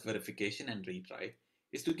behind self-verification and retry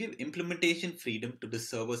is to give implementation freedom to the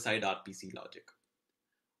server-side RPC logic.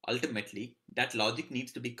 Ultimately, that logic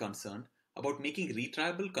needs to be concerned about making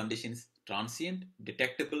retriable conditions transient,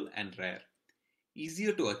 detectable, and rare,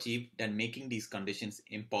 easier to achieve than making these conditions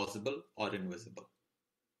impossible or invisible.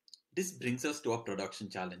 This brings us to our production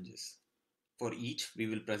challenges. For each, we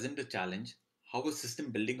will present a challenge, how a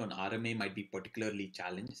system building on RMA might be particularly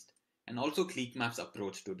challenged, and also ClickMap's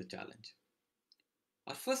approach to the challenge.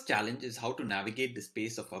 Our first challenge is how to navigate the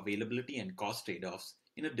space of availability and cost trade-offs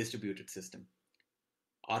in a distributed system.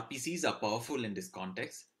 RPCs are powerful in this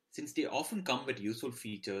context since they often come with useful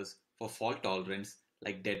features for fault tolerance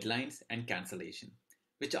like deadlines and cancellation,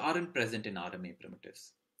 which aren't present in RMA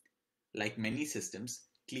primitives. Like many systems,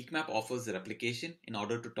 ClickMap offers replication in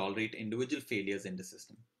order to tolerate individual failures in the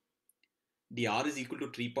system. The R is equal to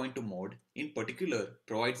 3.2 mode in particular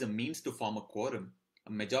provides a means to form a quorum,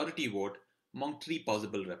 a majority vote, among 3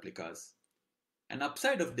 possible replicas. An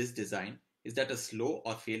upside of this design is that a slow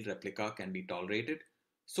or failed replica can be tolerated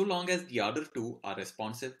so long as the other two are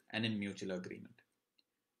responsive and in mutual agreement.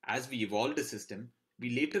 As we evolved the system, we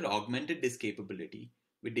later augmented this capability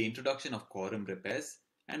with the introduction of quorum repairs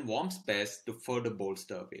and warm spares to further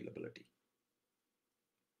bolster availability.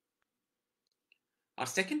 Our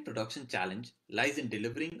second production challenge lies in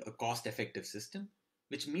delivering a cost-effective system,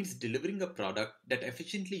 which means delivering a product that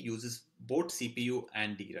efficiently uses both CPU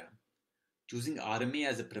and DRAM. Choosing RMA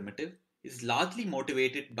as a primitive is largely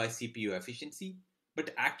motivated by CPU efficiency,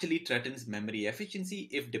 but actually threatens memory efficiency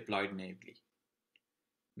if deployed naively.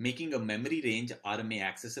 Making a memory range RMA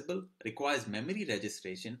accessible requires memory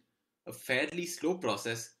registration, a fairly slow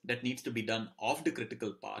process that needs to be done off the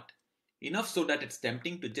critical path, enough so that it's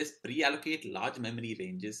tempting to just pre-allocate large memory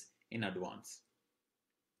ranges in advance.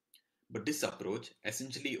 But this approach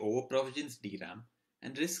essentially over-provisions DRAM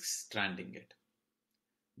and risks stranding it.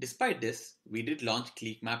 Despite this, we did launch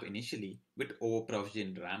ClickMap initially with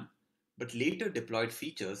over-provisioned RAM, but later deployed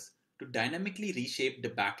features to dynamically reshape the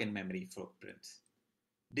backend memory footprints.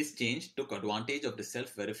 This change took advantage of the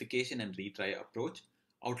self-verification and retry approach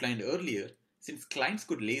outlined earlier, since clients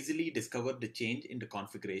could lazily discover the change in the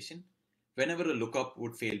configuration whenever a lookup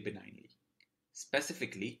would fail benignly.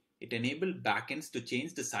 Specifically, it enabled backends to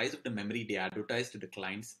change the size of the memory they advertise to the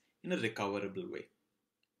clients in a recoverable way.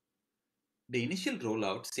 The initial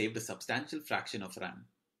rollout saved a substantial fraction of RAM.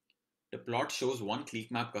 The plot shows one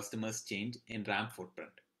ClickMap customer's change in RAM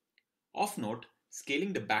footprint. Of note,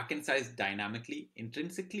 scaling the backend size dynamically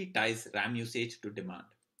intrinsically ties RAM usage to demand,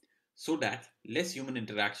 so that less human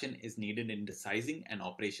interaction is needed in the sizing and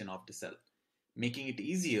operation of the cell, making it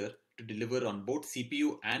easier to deliver on both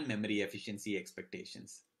CPU and memory efficiency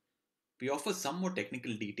expectations. We offer some more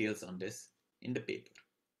technical details on this in the paper.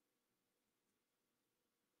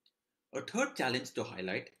 A third challenge to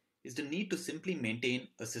highlight is the need to simply maintain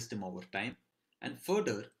a system over time and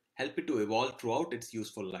further help it to evolve throughout its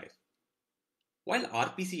useful life. While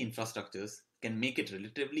RPC infrastructures can make it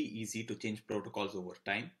relatively easy to change protocols over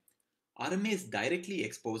time, RMAs directly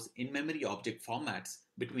expose in-memory object formats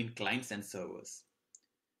between clients and servers.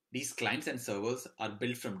 These clients and servers are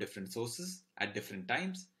built from different sources at different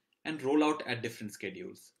times and roll out at different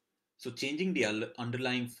schedules. So changing the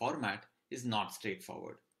underlying format is not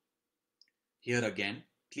straightforward. Here again,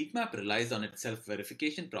 ClickMap relies on its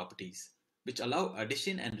self-verification properties, which allow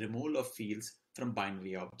addition and removal of fields from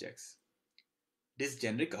binary objects. This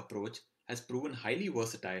generic approach has proven highly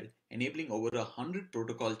versatile, enabling over 100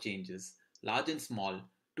 protocol changes, large and small,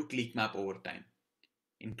 to ClickMap over time,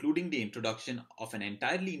 including the introduction of an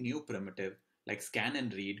entirely new primitive like scan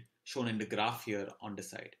and read shown in the graph here on the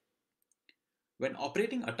side. When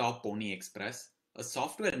operating atop Pony Express, a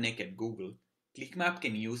software NIC at Google, ClickMap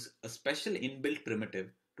can use a special inbuilt primitive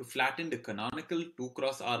to flatten the canonical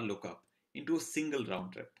 2x-R lookup into a single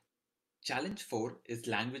round trip. Challenge 4 is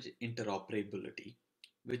language interoperability,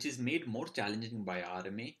 which is made more challenging by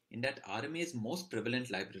RMA in that RMA's most prevalent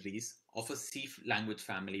libraries offer C language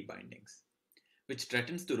family bindings, which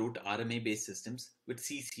threatens to root RMA-based systems with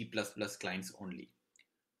C++ clients only.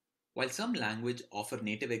 While some languages offer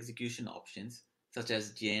native execution options, such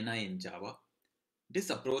as JNI in Java, this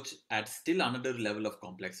approach adds still another level of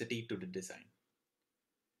complexity to the design.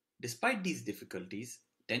 Despite these difficulties,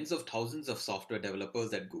 tens of thousands of software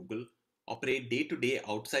developers at Google operate day-to-day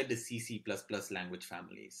outside the C++ language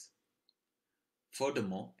families.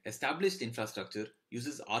 Furthermore, established infrastructure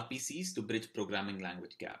uses RPCs to bridge programming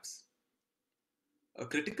language gaps. A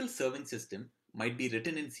critical serving system might be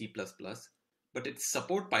written in C++, but its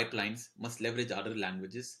support pipelines must leverage other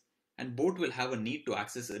languages, and both will have a need to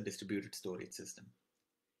access a distributed storage system.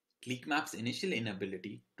 ClickMap's initial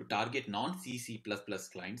inability to target non-C++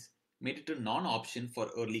 clients made it a non-option for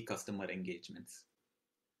early customer engagements.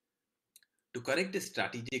 To correct this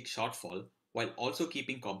strategic shortfall while also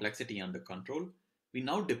keeping complexity under control, we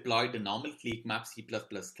now deploy the normal ClickMap C++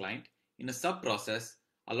 client in a sub-process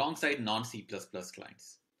alongside non-C++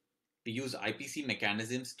 clients. We use IPC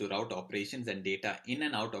mechanisms to route operations and data in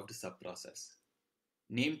and out of the sub-process,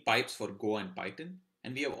 named pipes for Go and Python,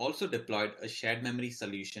 and we have also deployed a shared memory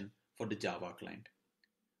solution for the Java client.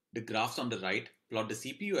 The graphs on the right plot the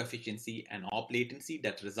CPU efficiency and op latency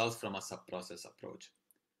that results from a sub-process approach.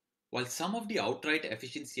 While some of the outright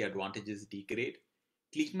efficiency advantages degrade,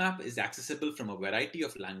 ClickMap is accessible from a variety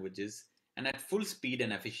of languages and at full speed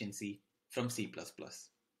and efficiency from C++.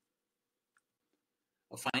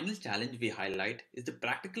 A final challenge we highlight is the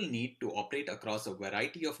practical need to operate across a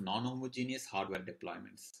variety of non-homogeneous hardware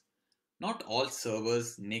deployments. Not all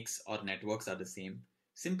servers, NICs, or networks are the same,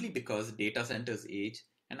 simply because data centers age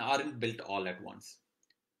and aren't built all at once.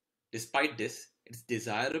 Despite this, it's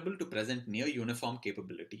desirable to present near uniform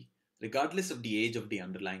capability, regardless of the age of the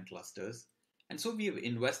underlying clusters, and so we have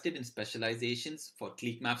invested in specializations for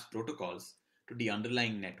ClickMap's protocols to the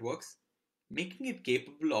underlying networks, making it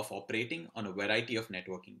capable of operating on a variety of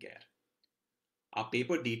networking gear. Our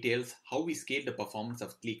paper details how we scale the performance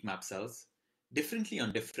of ClickMap cells differently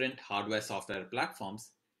on different hardware-software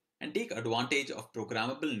platforms and take advantage of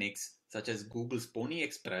programmable NICs such as Google's Pony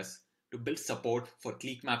Express to build support for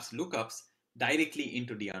ClickMap's lookups directly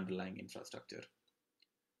into the underlying infrastructure.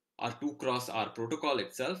 Our 2x-R protocol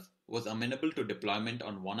itself was amenable to deployment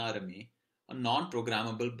on 1RMA, a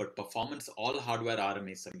non-programmable but performance all-hardware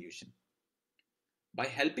RMA solution. By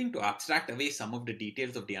helping to abstract away some of the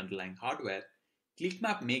details of the underlying hardware,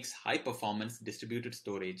 ClickMap makes high-performance distributed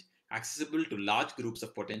storage accessible to large groups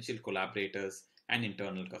of potential collaborators and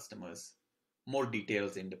internal customers. More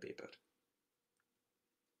details in the paper.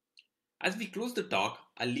 As we close the talk,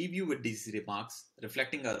 I'll leave you with these remarks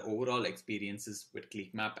reflecting our overall experiences with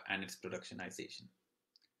ClickMap and its productionization.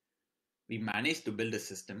 We managed to build a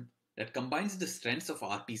system that combines the strengths of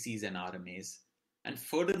RPCs and RMAs and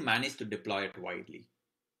further managed to deploy it widely.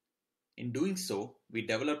 In doing so, we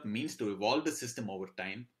developed means to evolve the system over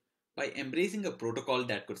time by embracing a protocol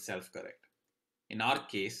that could self-correct, in our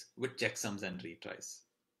case with checksums and retries.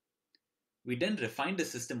 We then refined the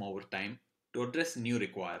system over time to address new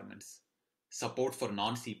requirements, support for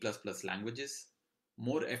non-C++ languages,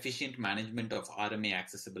 more efficient management of RMA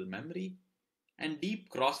accessible memory, and deep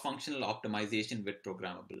cross-functional optimization with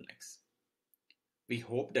programmable NICs. We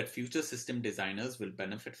hope that future system designers will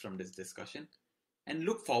benefit from this discussion and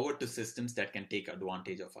look forward to systems that can take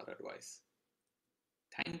advantage of our advice.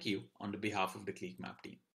 Thank you on behalf of the ClickMap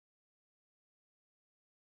team.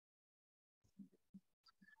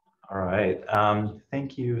 All right,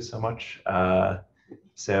 thank you so much. Yeah,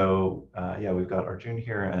 we've got Arjun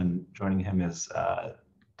here, and joining him is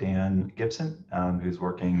Dan Gibson, who's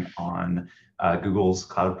working on Google's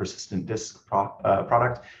Cloud Persistent Disk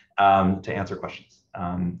product to answer questions.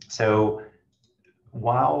 So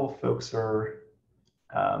while folks are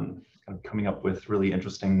kind of coming up with really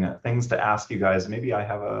interesting things to ask you guys, maybe I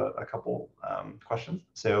have a couple questions.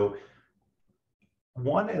 So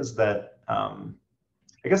one is that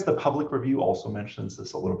I guess the public review also mentions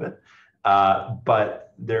this a little bit,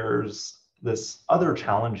 but there's this other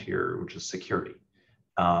challenge here, which is security,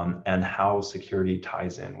 and how security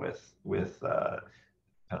ties in with kind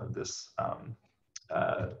of this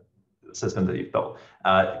system that you've built.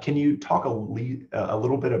 Can you talk a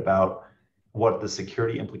little bit about what the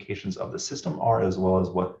security implications of the system are, as well as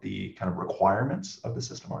what the kind of requirements of the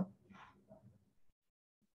system are?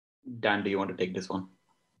 Dan, do you want to take this one?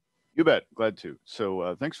 You bet, glad to.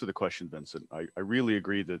 So thanks for the question, Vincent. I really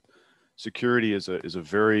agree that security is a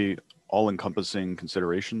very all-encompassing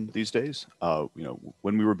consideration these days.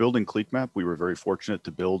 When we were building CleekMap, we were very fortunate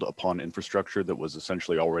to build upon infrastructure that was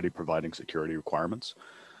essentially already providing security requirements.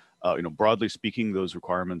 Broadly speaking, those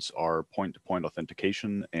requirements are point-to-point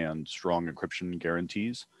authentication and strong encryption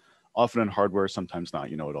guarantees, often in hardware, sometimes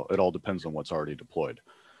not. It all depends on what's already deployed.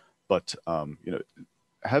 But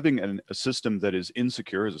having a system that is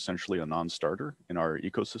insecure is essentially a non-starter in our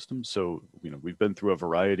ecosystem. So we've been through a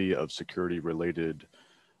variety of security-related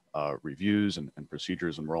reviews and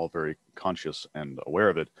procedures, and we're all very conscious and aware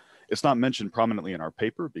of it. It's not mentioned prominently in our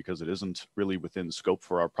paper because it isn't really within scope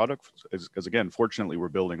for our product, because again, fortunately, we're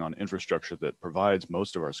building on infrastructure that provides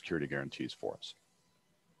most of our security guarantees for us.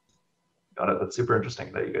 Got it. That's super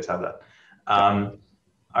interesting that you guys have that.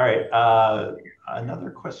 All right. Another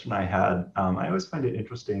question I had, I always find it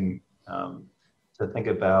interesting to think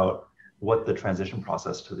about what the transition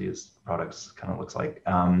process to these products kind of looks like.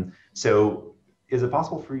 So is it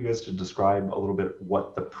possible for you guys to describe a little bit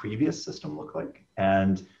what the previous system looked like?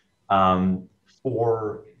 And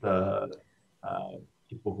for the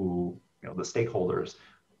people who, the stakeholders,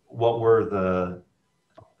 what were the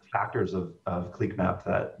factors of CleekMap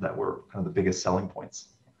that were kind of the biggest selling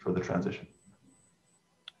points for the transition?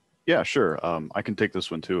 Yeah, sure. I can take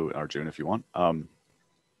this one too, Arjun, if you want.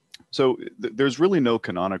 So there's really no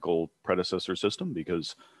canonical predecessor system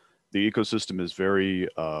because the ecosystem is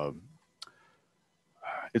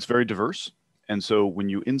it's very diverse. And so when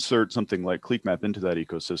you insert something like CleekMap into that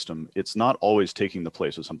ecosystem, it's not always taking the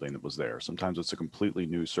place of something that was there. Sometimes it's a completely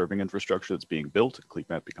new serving infrastructure that's being built.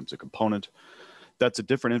 CleekMap becomes a component. That's a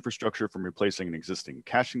different infrastructure from replacing an existing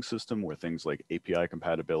caching system where things like API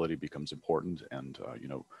compatibility becomes important. And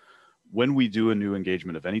when we do a new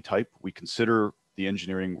engagement of any type, we consider the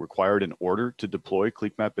engineering required in order to deploy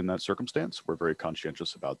CleekMap in that circumstance. We're very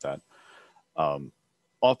conscientious about that.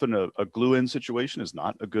 Often a glue-in situation is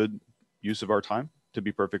not a good use of our time, to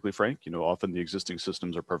be perfectly frank. Often the existing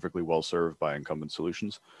systems are perfectly well served by incumbent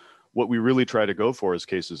solutions. What we really try to go for is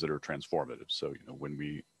cases that are transformative. So, when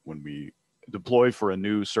we deploy for a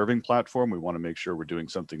new serving platform, we want to make sure we're doing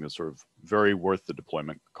something that's sort of very worth the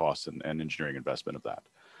deployment costs and engineering investment of that.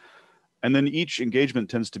 And then each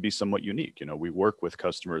engagement tends to be somewhat unique. We work with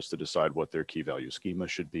customers to decide what their key value schema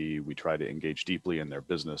should be. We try to engage deeply in their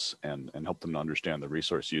business and help them to understand the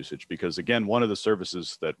resource usage. Because again, one of the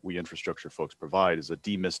services that we infrastructure folks provide is a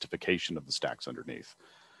demystification of the stacks underneath.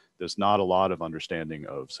 There's not a lot of understanding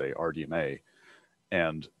of, say, RDMA.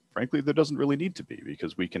 And frankly, there doesn't really need to be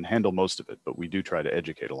because we can handle most of it, but we do try to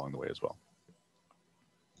educate along the way as well.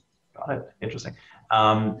 Got it. Interesting.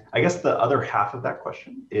 I guess the other half of that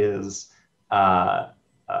question is,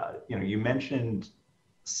 you mentioned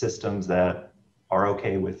systems that are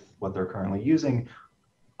okay with what they're currently using.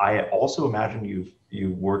 I also imagine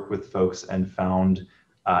you've worked with folks and found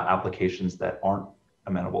applications that aren't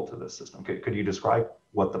amenable to this system. Could you describe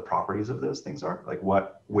what the properties of those things are? Like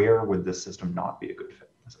where would this system not be a good fit,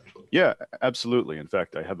 essentially? Yeah, absolutely. In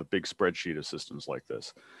fact, I have a big spreadsheet of systems like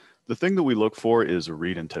this. The thing that we look for is a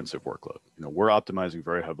read-intensive workload. We're optimizing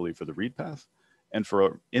very heavily for the read path. And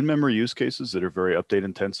for in-memory use cases that are very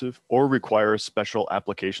update-intensive or require special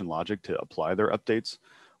application logic to apply their updates,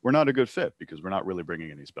 we're not a good fit because we're not really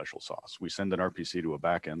bringing any special sauce. We send an RPC to a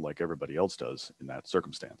backend like everybody else does in that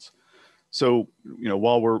circumstance. So,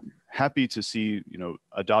 while we're happy to see,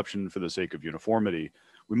 adoption for the sake of uniformity,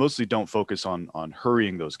 we mostly don't focus on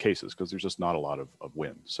hurrying those cases because there's just not a lot of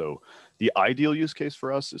win. So the ideal use case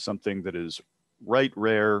for us is something that is write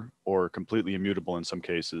rare or completely immutable in some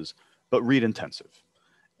cases, but read intensive.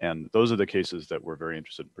 And those are the cases that we're very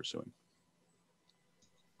interested in pursuing.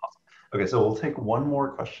 Awesome. Okay, so we'll take one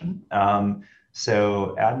more question.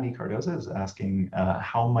 So Adney Cardoza is asking,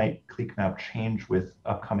 how might CleekMap change with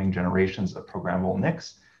upcoming generations of programmable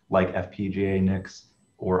NICs like FPGA NICs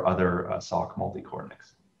or other SOC multi-core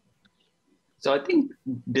NICs? So I think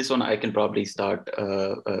this one I can probably start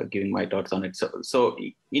giving my thoughts on it. So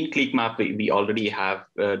in ClickMap, we already have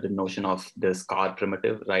the notion of the scar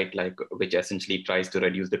primitive, right? Like which essentially tries to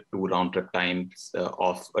reduce the 2 round trip times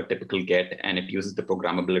of a typical get, and it uses the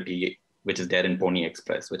programmability which is there in Pony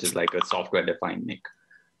Express, which is like a software defined NIC.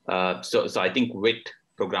 So I think with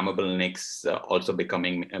programmable NICs also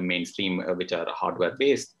becoming mainstream, which are hardware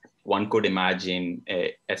based, one could imagine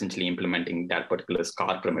essentially implementing that particular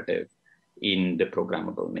scar primitive in the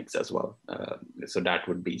programmable NICs as well. So that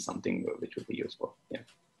would be something which would be useful. Yeah.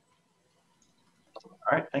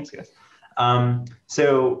 All right, thanks guys.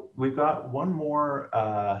 So we've got one more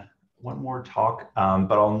talk,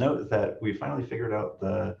 but I'll note that we finally figured out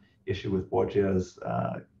the issue with Borgia's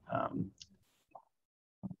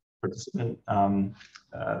participant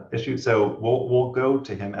issue. So we'll go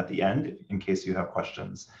to him at the end in case you have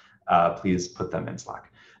questions. Please put them in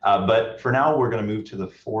Slack. But for now, we're going to move to the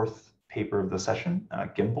 4th paper of the session,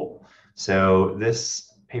 Gimbal. So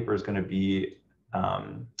this paper is going to be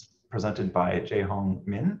presented by Jae-Hong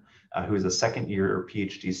Min, who is a 2nd-year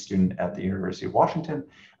PhD student at the University of Washington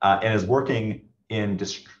and is working in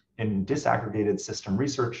disaggregated system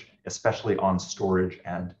research, especially on storage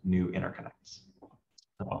and new interconnects.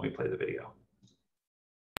 So why don't we play the video?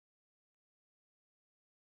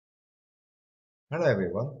 Hello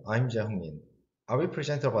everyone, I'm Jae-Hong Min. I will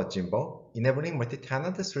present about Gimbal, enabling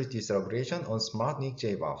multi-tenant storage disaggregation on SmartNIC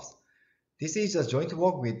JBOFs. This is a joint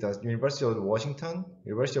work with the University of Washington,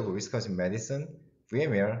 University of Wisconsin-Madison,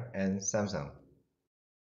 VMware, and Samsung.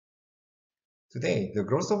 Today, the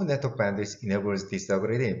growth of network bandwidth enables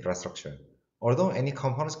disaggregated infrastructure. Although any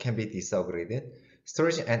components can be disaggregated,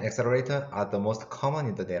 storage and accelerator are the most common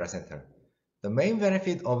in the data center. The main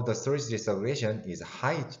benefit of the storage disaggregation is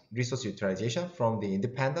high resource utilization from the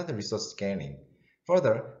independent resource scaling.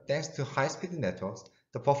 Further, thanks to high-speed networks,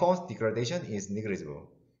 the performance degradation is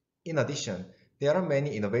negligible. In addition, there are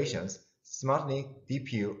many innovations, SmartNIC,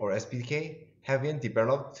 DPU, or SPDK, have been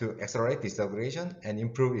developed to accelerate disaggregation and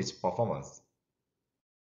improve its performance.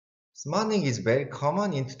 SmartNIC is very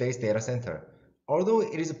common in today's data center. Although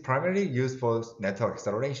it is primarily used for network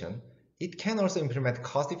acceleration, it can also implement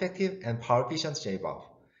cost-effective and power-efficient JBOF.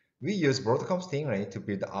 We use Broadcom Stingray to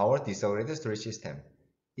build our disaggregated storage system.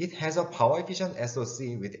 It has a power-efficient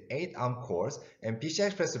SoC with 8 ARM cores and PCI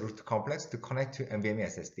Express root complex to connect to NVMe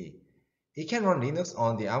SSD. It can run Linux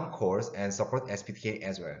on the ARM cores and support SPDK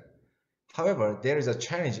as well. However, there is a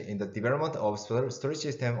challenge in the development of storage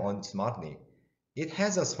system on SmartNIC. It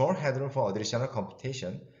has a small headroom for additional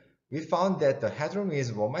computation. We found that the headroom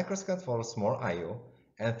is 1 microsecond for small I/O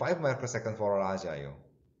and 5 microseconds for large I/O.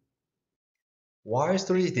 While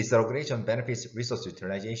storage disaggregation benefits resource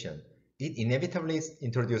utilization, it inevitably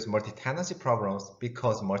introduces multi-tenancy problems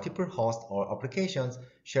because multiple hosts or applications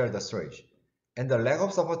share the storage, and the lack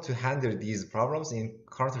of support to handle these problems in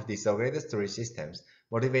currently disaggregated storage systems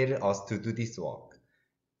motivated us to do this work.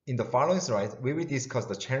 In the following slides, we will discuss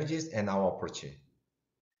the challenges and our approach.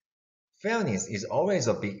 Fairness is always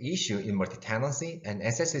a big issue in multi-tenancy, and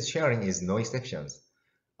SSD sharing is no exception.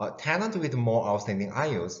 A tenant with more outstanding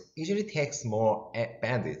IOs usually takes more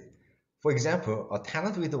bandwidth. For example, a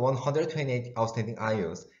tenant with 128 outstanding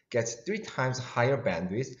IOs gets 3 times higher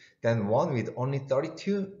bandwidth than one with only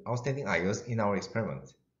 32 outstanding IOs in our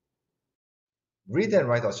experiment. Read and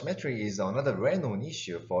write asymmetry is another well-known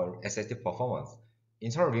issue for SSD performance.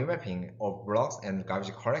 Internal remapping of blocks and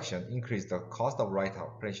garbage collection increase the cost of write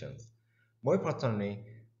operations. More importantly,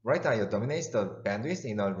 write I/O dominates the bandwidth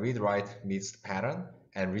in a read-write mixed pattern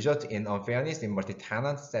and results in unfairness in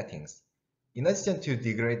multi-tenant settings. In addition to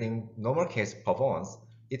degrading normal case performance,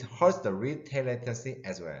 it hurts the read-tail latency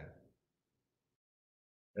as well.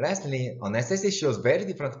 Lastly, an SSD shows very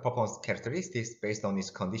different performance characteristics based on its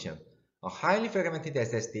condition. A highly fragmented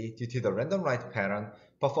SSD, due to the random write pattern,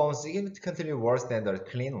 performs significantly worse than the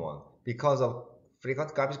clean one because of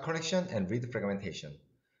frequent garbage collection and read fragmentation.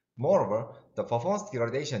 Moreover, the performance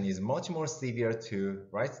degradation is much more severe to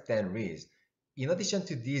writes than reads. In addition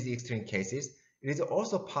to these extreme cases, it is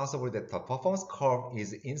also possible that the performance curve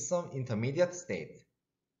is in some intermediate state.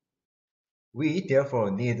 We therefore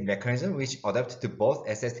need mechanisms which adapt to both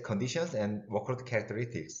SSD conditions and workload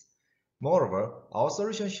characteristics. Moreover, our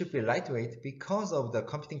solution should be lightweight because of the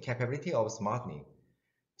computing capability of SmartNIC.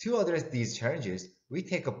 To address these challenges, we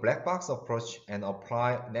take a black box approach and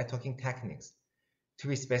apply networking techniques. To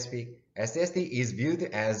be specific, SSD is viewed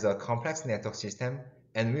as a complex network system,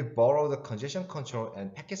 and we borrow the congestion control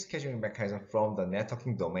and packet scheduling mechanism from the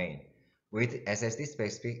networking domain, with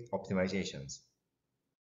SSD-specific optimizations.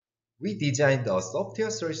 We designed a software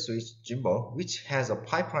storage switch Gimbal, which has a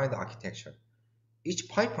pipelined architecture. Each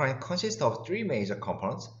pipeline consists of three major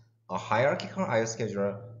components: a hierarchical I/O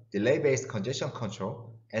scheduler, delay-based congestion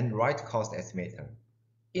control, and write cost estimator.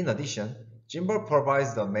 In addition, Jimbo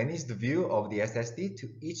provides the managed view of the SSD to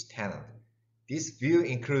each tenant. This view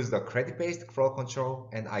includes the credit-based flow control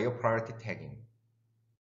and I/O priority tagging.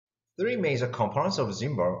 Three major components of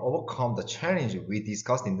Jimbo overcome the challenge we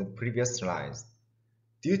discussed in the previous slides.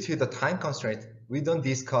 Due to the time constraint, we don't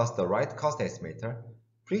discuss the write cost estimator.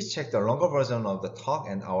 Please check the longer version of the talk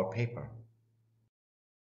and our paper.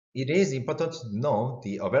 It is important to know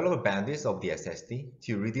the available bandwidth of the SSD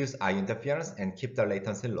to reduce I/O interference and keep the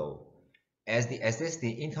latency low. As the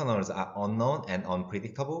SSD internals are unknown and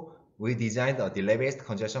unpredictable, we designed a delay-based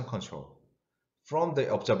congestion control. From the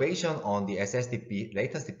observation on the SSD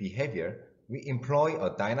latency behavior, we employ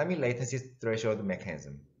a dynamic latency threshold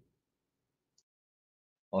mechanism.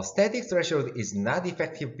 A static threshold is not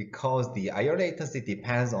effective because the I/O latency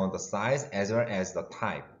depends on the size as well as the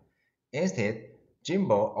type. Instead,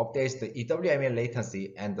 Jimbo updates the EWMA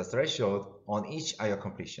latency and the threshold on each I/O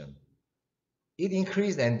completion. It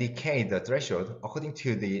increases and decays the threshold according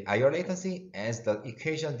to the I/O latency as the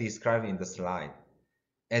equation described in the slide.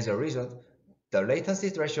 As a result, the latency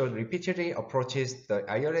threshold repeatedly approaches the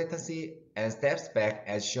I/O latency and steps back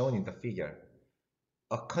as shown in the figure.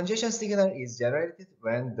 A congestion signal is generated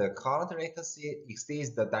when the current latency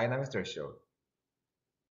exceeds the dynamic threshold.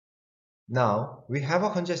 Now, we have a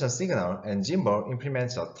congestion signal and Jimbo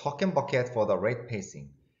implements a token bucket for the rate pacing.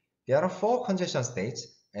 There are 4 congestion states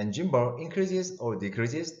and Jimbo increases or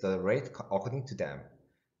decreases the rate according to them.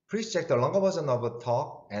 Please check the longer version of the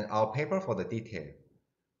talk and our paper for the detail.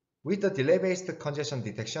 With the delay-based congestion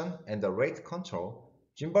detection and the rate control,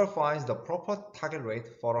 Jimbo finds the proper target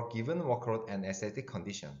rate for a given workload and SSD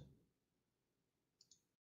condition.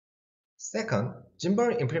 Second,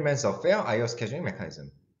 Jimbo implements a fair I/O scheduling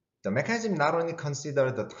mechanism. The mechanism not only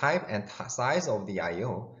considers the type and size of the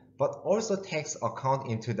I/O, but also takes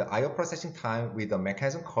account into the I/O processing time with a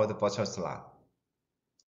mechanism called virtual slot.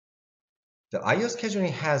 The I/O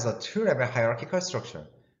scheduling has a 2-level hierarchical structure.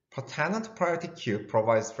 Per tenant priority queue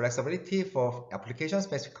provides flexibility for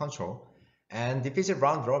application-specific control, and deficit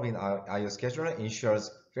round-robin I/O scheduler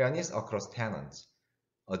ensures fairness across tenants.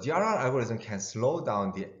 A DRR algorithm can slow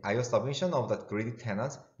down the I/O submission of the greedy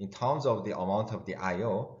tenants in terms of the amount of the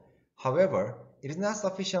I/O. However, it is not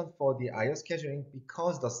sufficient for the I/O scheduling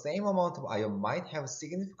because the same amount of I/O might have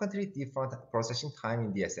significantly different processing time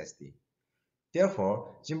in the SSD.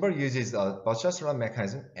 Therefore, Jimbo uses a virtual slot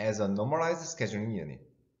mechanism as a normalized scheduling unit.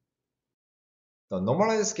 The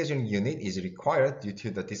normalized scheduling unit is required due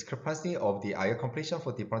to the discrepancy of the I/O completion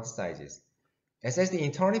for different sizes. SSD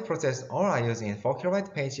internally processes all I/Os in 4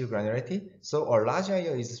 KB page granularity, so a large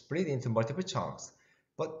I/O is split into multiple chunks,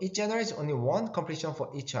 but it generates only one completion for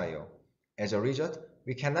each I/O. As a result,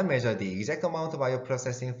 we cannot measure the exact amount of I/O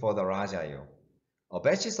processing for the large I/O. A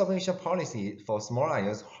batch submission policy for small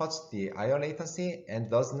I/Os hurts the I/O latency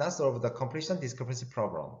and does not solve the completion discrepancy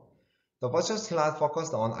problem. The virtual slot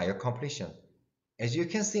focused on I/O completion. As you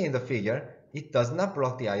can see in the figure, it does not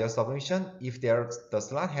block the I/O submission if the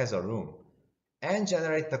slot has a room, and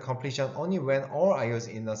generate the completion only when all I/Os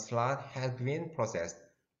in the slot have been processed,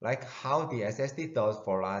 like how the SSD does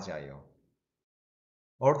for large I/O.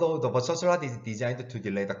 Although the virtual slot is designed to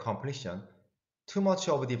delay the completion, too much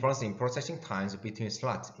of a difference in processing times between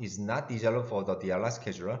slots is not desirable for the DLR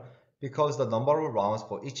scheduler because the number of rounds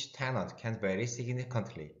for each tenant can vary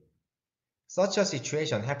significantly. Such a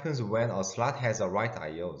situation happens when a slot has a write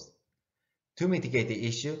I/Os. To mitigate the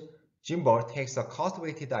issue, Jimbo takes a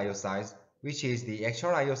cost-weighted I/O size, which is the actual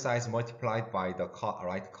I/O size multiplied by the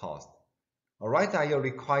write cost. A write I/O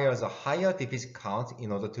requires a higher deficit count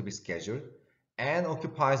in order to be scheduled, and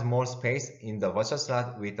occupies more space in the virtual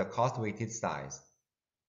slot with the cost-weighted size.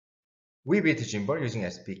 We built Jimbo using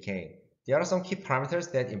SPK. There are some key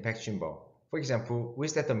parameters that impact Jimbo. For example, we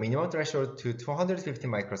set the minimum threshold to 250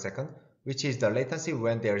 microseconds, which is the latency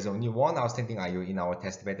when there is only one outstanding I/O in our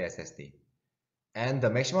testbed SSD. And the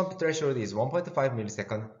maximum threshold is 1.5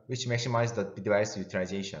 milliseconds, which maximizes the device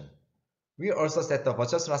utilization. We also set the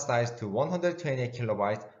virtual slot size to 128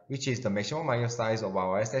 kilobytes, which is the maximum I/O size of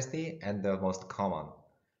our SSD and the most common.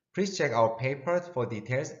 Please check our paper for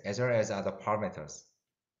details as well as other parameters.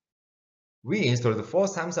 We installed 4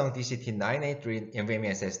 Samsung DCT983 NVMe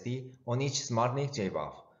SSD on each SmartNIC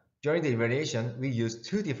JBUF. During the evaluation, we used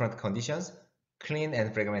 2 different conditions, clean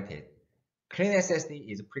and fragmented. Clean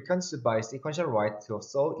SSD is preconditioned by sequential write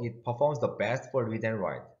so it performs the best for read and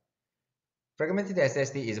write. Fragmented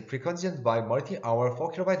SSD is preconditioned by multi-hour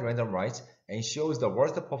 4 KB random writes and shows the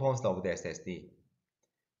worst performance of the SSD.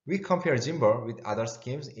 We compare Jimbo with other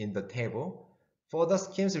schemes in the table. For the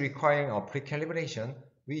schemes requiring a pre-calibration,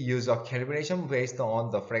 we use a calibration based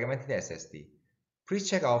on the fragmented SSD. Please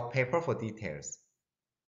check our paper for details.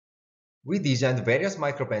 We designed various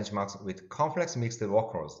micro-benchmarks with complex mixed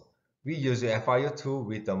workloads. We use FIO2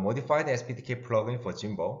 with the modified SPDK plugin for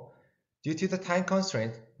Jimbo. Due to the time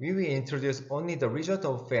constraint, we will introduce only the result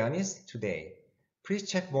of fairness today.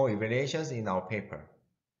 Please check more evaluations in our paper.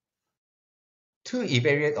 To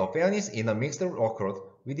evaluate a fairness in a mixed workload,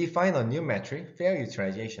 we define a new metric, fair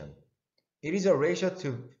utilization. It is a ratio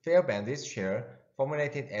to fair bandwidth share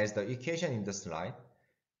formulated as the equation in the slide.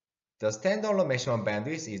 The standalone maximum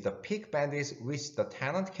bandwidth is the peak bandwidth which the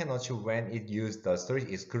tenant can achieve when it uses the storage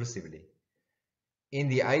exclusively. In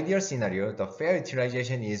the ideal scenario, the fair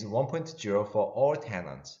utilization is 1.0 for all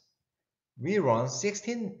tenants. We run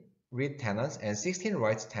 16 read tenants and 16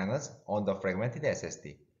 write tenants on the fragmented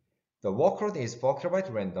SSD. The workload is 4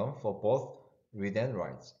 KB random for both read and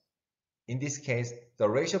writes. In this case, the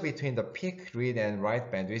ratio between the peak read and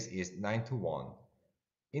write bandwidth is 9:1.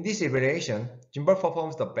 In this evaluation, Jimbo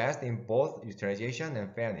performs the best in both utilization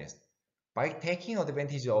and fairness. By taking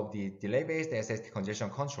advantage of the delay-based SSD congestion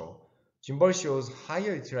control, Jimbo shows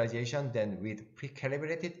higher utilization than with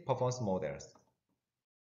pre-calibrated performance models.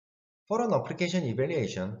 For an application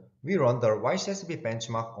evaluation, we run the YCSB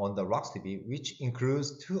benchmark on the RocksDB, which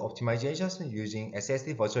includes two optimizations using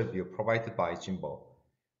SSD virtual view provided by Jimbo.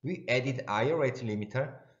 We added I/O rate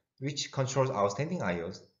limiter, which controls outstanding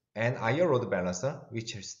IOs, and I/O load balancer,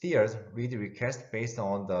 which steers read requests based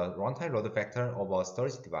on the runtime load factor of a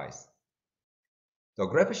storage device. The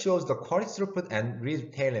graph shows the query throughput and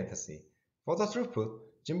read tail latency. For the throughput,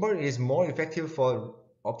 Jimbo is more effective for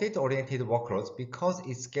update-oriented workloads because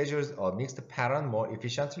it schedules a mixed pattern more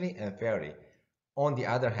efficiently and fairly. On the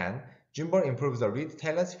other hand, Jimbo improves the read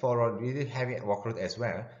tail latency for a read-heavy workload as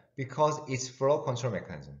well because it's flow control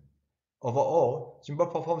mechanism. Overall, Jimbo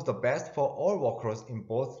performs the best for all workloads in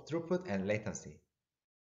both throughput and latency.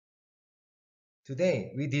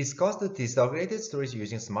 Today, we discussed the disaggregated storage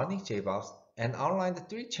using SmartNIC JBoss and outlined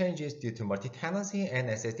 3 changes due to multi-tenancy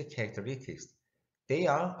and SSD characteristics. They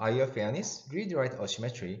are I/O fairness, read-write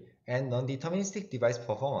asymmetry, and non-deterministic device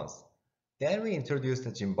performance. Then we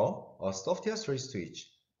introduced Jimbo, a software storage switch.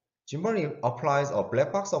 Jimbo applies a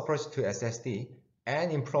black box approach to SSD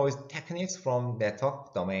and employs techniques from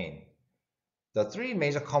network domain. The 3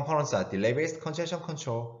 major components are delay-based congestion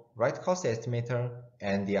control, write cost estimator,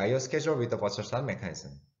 and the I/O schedule with the virtual start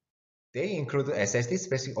mechanism. They include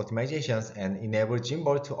SSD-specific optimizations and enable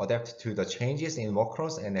Jimbo to adapt to the changes in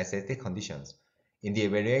workloads and SSD conditions. In the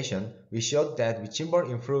evaluation, we showed that Jimbo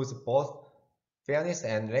improves both fairness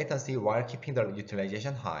and latency while keeping the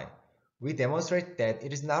utilization high. We demonstrate that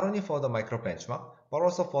it is not only for the micro benchmark, but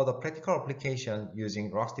also for the practical application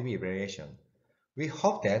using RocksDB evaluation. We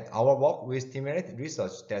hope that our work will stimulate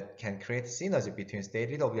research that can create synergy between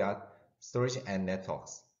state-of-the-art storage and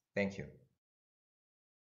networks. Thank you.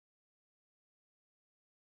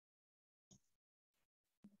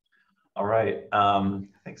 All right,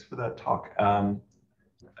 thanks for that talk.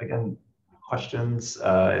 Again, questions,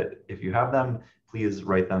 if you have them, please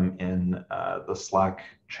write them in the Slack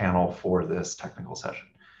channel for this technical session.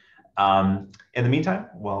 In the meantime,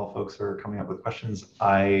 while folks are coming up with questions,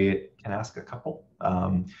 I can ask a couple.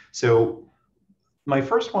 So my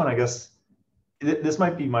first one, I guess, this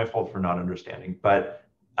might be my fault for not understanding, but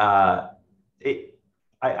I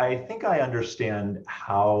think I understand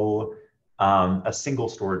how a single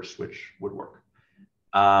storage switch would work.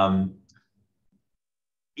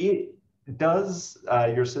 Does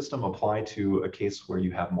your system apply to a case where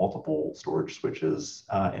you have multiple storage switches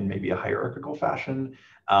in maybe a hierarchical fashion?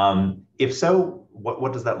 If so,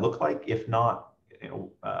 what does that look like? If not,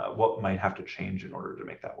 what might have to change in order to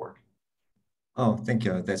make that work? Oh, thank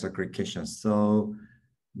you. That's a great question. So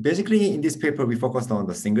basically, in this paper, we focused on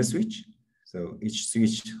the single switch. So each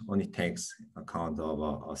switch only takes account of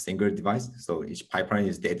a single device. So each pipeline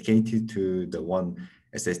is dedicated to the one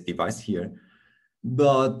SS device here.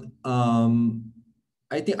 But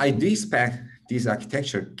I think I do expect this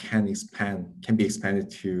architecture can be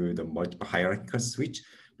expanded to the multiple hierarchical switch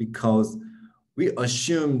because we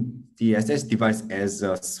assume the SS device as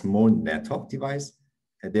a small network device.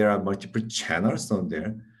 And there are multiple channels on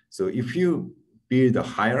there. So if you build a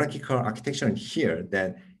hierarchical architecture in here,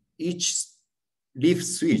 then each leaf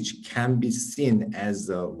switch can be seen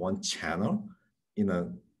as one channel in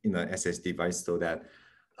a SS device, so that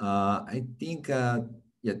I think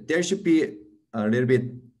yeah, there should be a little bit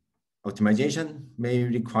optimization may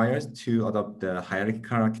require to adopt the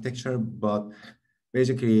hierarchical architecture, but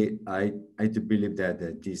basically I do believe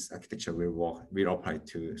that this architecture will apply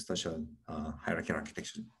to such a hierarchical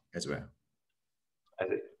architecture as well.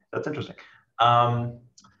 That's interesting.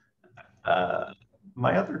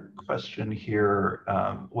 My other question here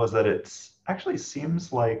was that it actually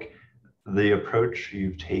seems like the approach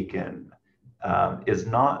you've taken is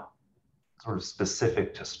not sort of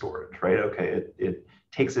specific to storage, right? Okay, it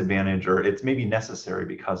takes advantage, or it's maybe necessary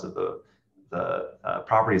because of the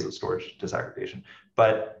properties of storage disaggregation,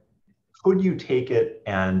 but could you take it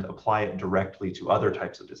and apply it directly to other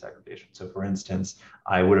types of disaggregation? So for instance,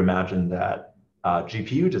 I would imagine that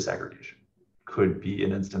GPU disaggregation could be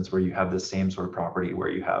an instance where you have the same sort of property where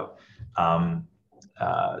you have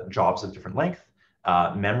jobs of different length.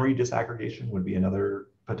 Memory disaggregation would be another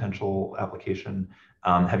potential application.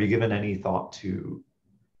 Have you given any thought to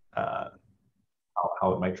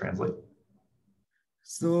how it might translate?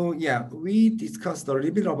 So yeah, we discussed a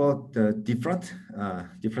little bit about the different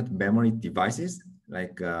memory devices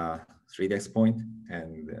like 3DX point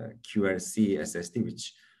and QLC SSD,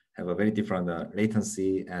 which have a very different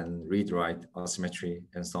latency and read-write asymmetry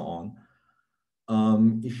and so on.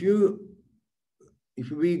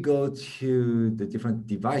 If we go to the different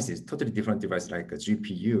devices, totally different device like a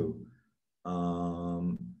GPU,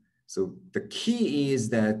 so the key is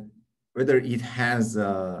that whether it has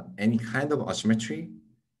any kind of asymmetry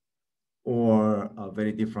or a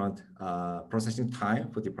very different processing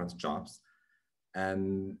time for different jobs,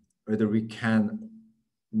 and whether we can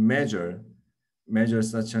measure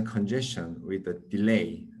such a congestion with the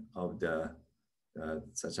delay of the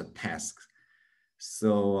such a task.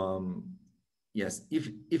 So yes,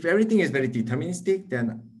 if everything is very deterministic,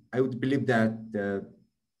 then I would believe that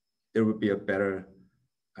there would be a better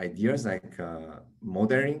ideas like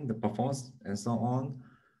modeling the performance and so on.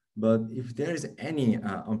 But if there is any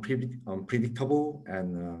unpredictable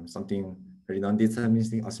and something very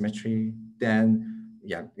non-deterministic asymmetry, then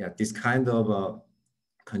yeah, this kind of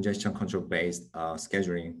congestion control based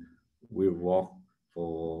scheduling will work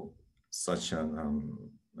for such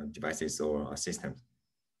devices or systems.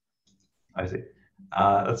 I see.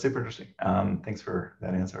 That's super interesting. Thanks for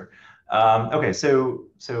that answer. Okay,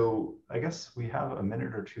 so I guess we have a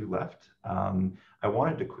minute or two left. I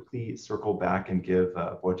wanted to quickly circle back and give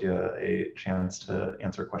Wojciech a chance to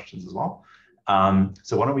answer questions as well.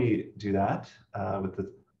 So why don't we do that with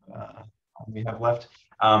the time we have left,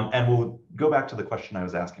 and we'll go back to the question I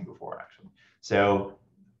was asking before, actually. So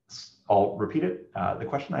I'll repeat it. The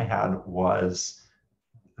question I had was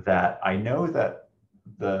that I know that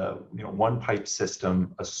the one pipe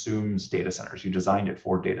system assumes data centers. You designed it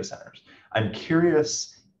for data centers. I'm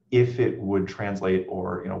curious if it would translate,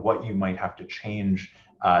 or what you might have to change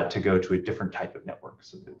to go to a different type of network.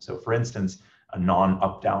 So for instance, a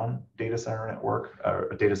non-up-down data center network, or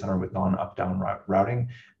a data center with non-up-down routing,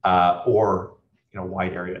 or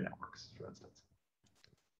wide area networks, for instance.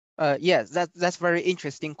 Yes, that's very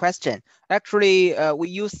interesting question. Actually, we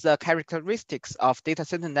use the characteristics of data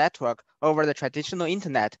center network over the traditional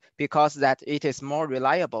internet because that it is more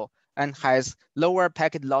reliable and has lower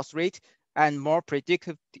packet loss rate and more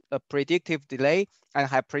predictive delay and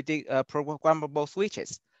have programmable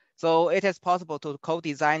switches. So it is possible to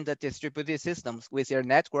co-design the distributed systems with your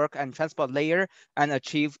network and transport layer and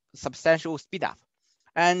achieve substantial speed up.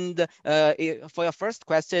 And for your first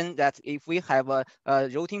question, that if we have a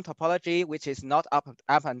routing topology which is not up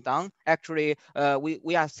and down, actually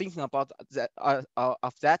we are thinking about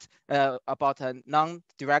that about a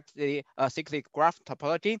non-directly cyclic graph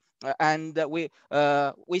topology, and we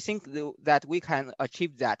think that we can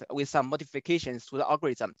achieve that with some modifications to the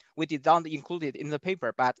algorithm. We did not include it in the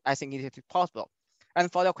paper, but I think it is possible. And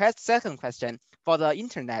for the second question, for the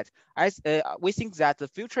internet, we think that the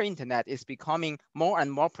future internet is becoming more and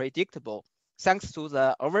more predictable thanks to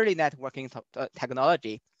the overlay networking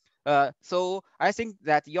technology. So I think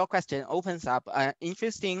that your question opens up an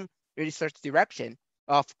interesting research direction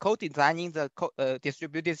of co-designing the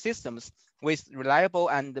distributed systems with reliable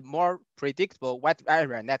and more predictable wide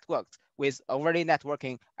area networks with overlay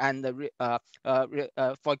networking and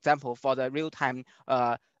for example, for the real-time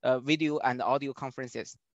video and audio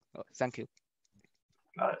conferences. Thank you.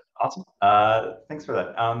 Got it. Awesome. Thanks for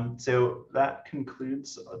that. So that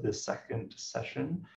concludes the second session.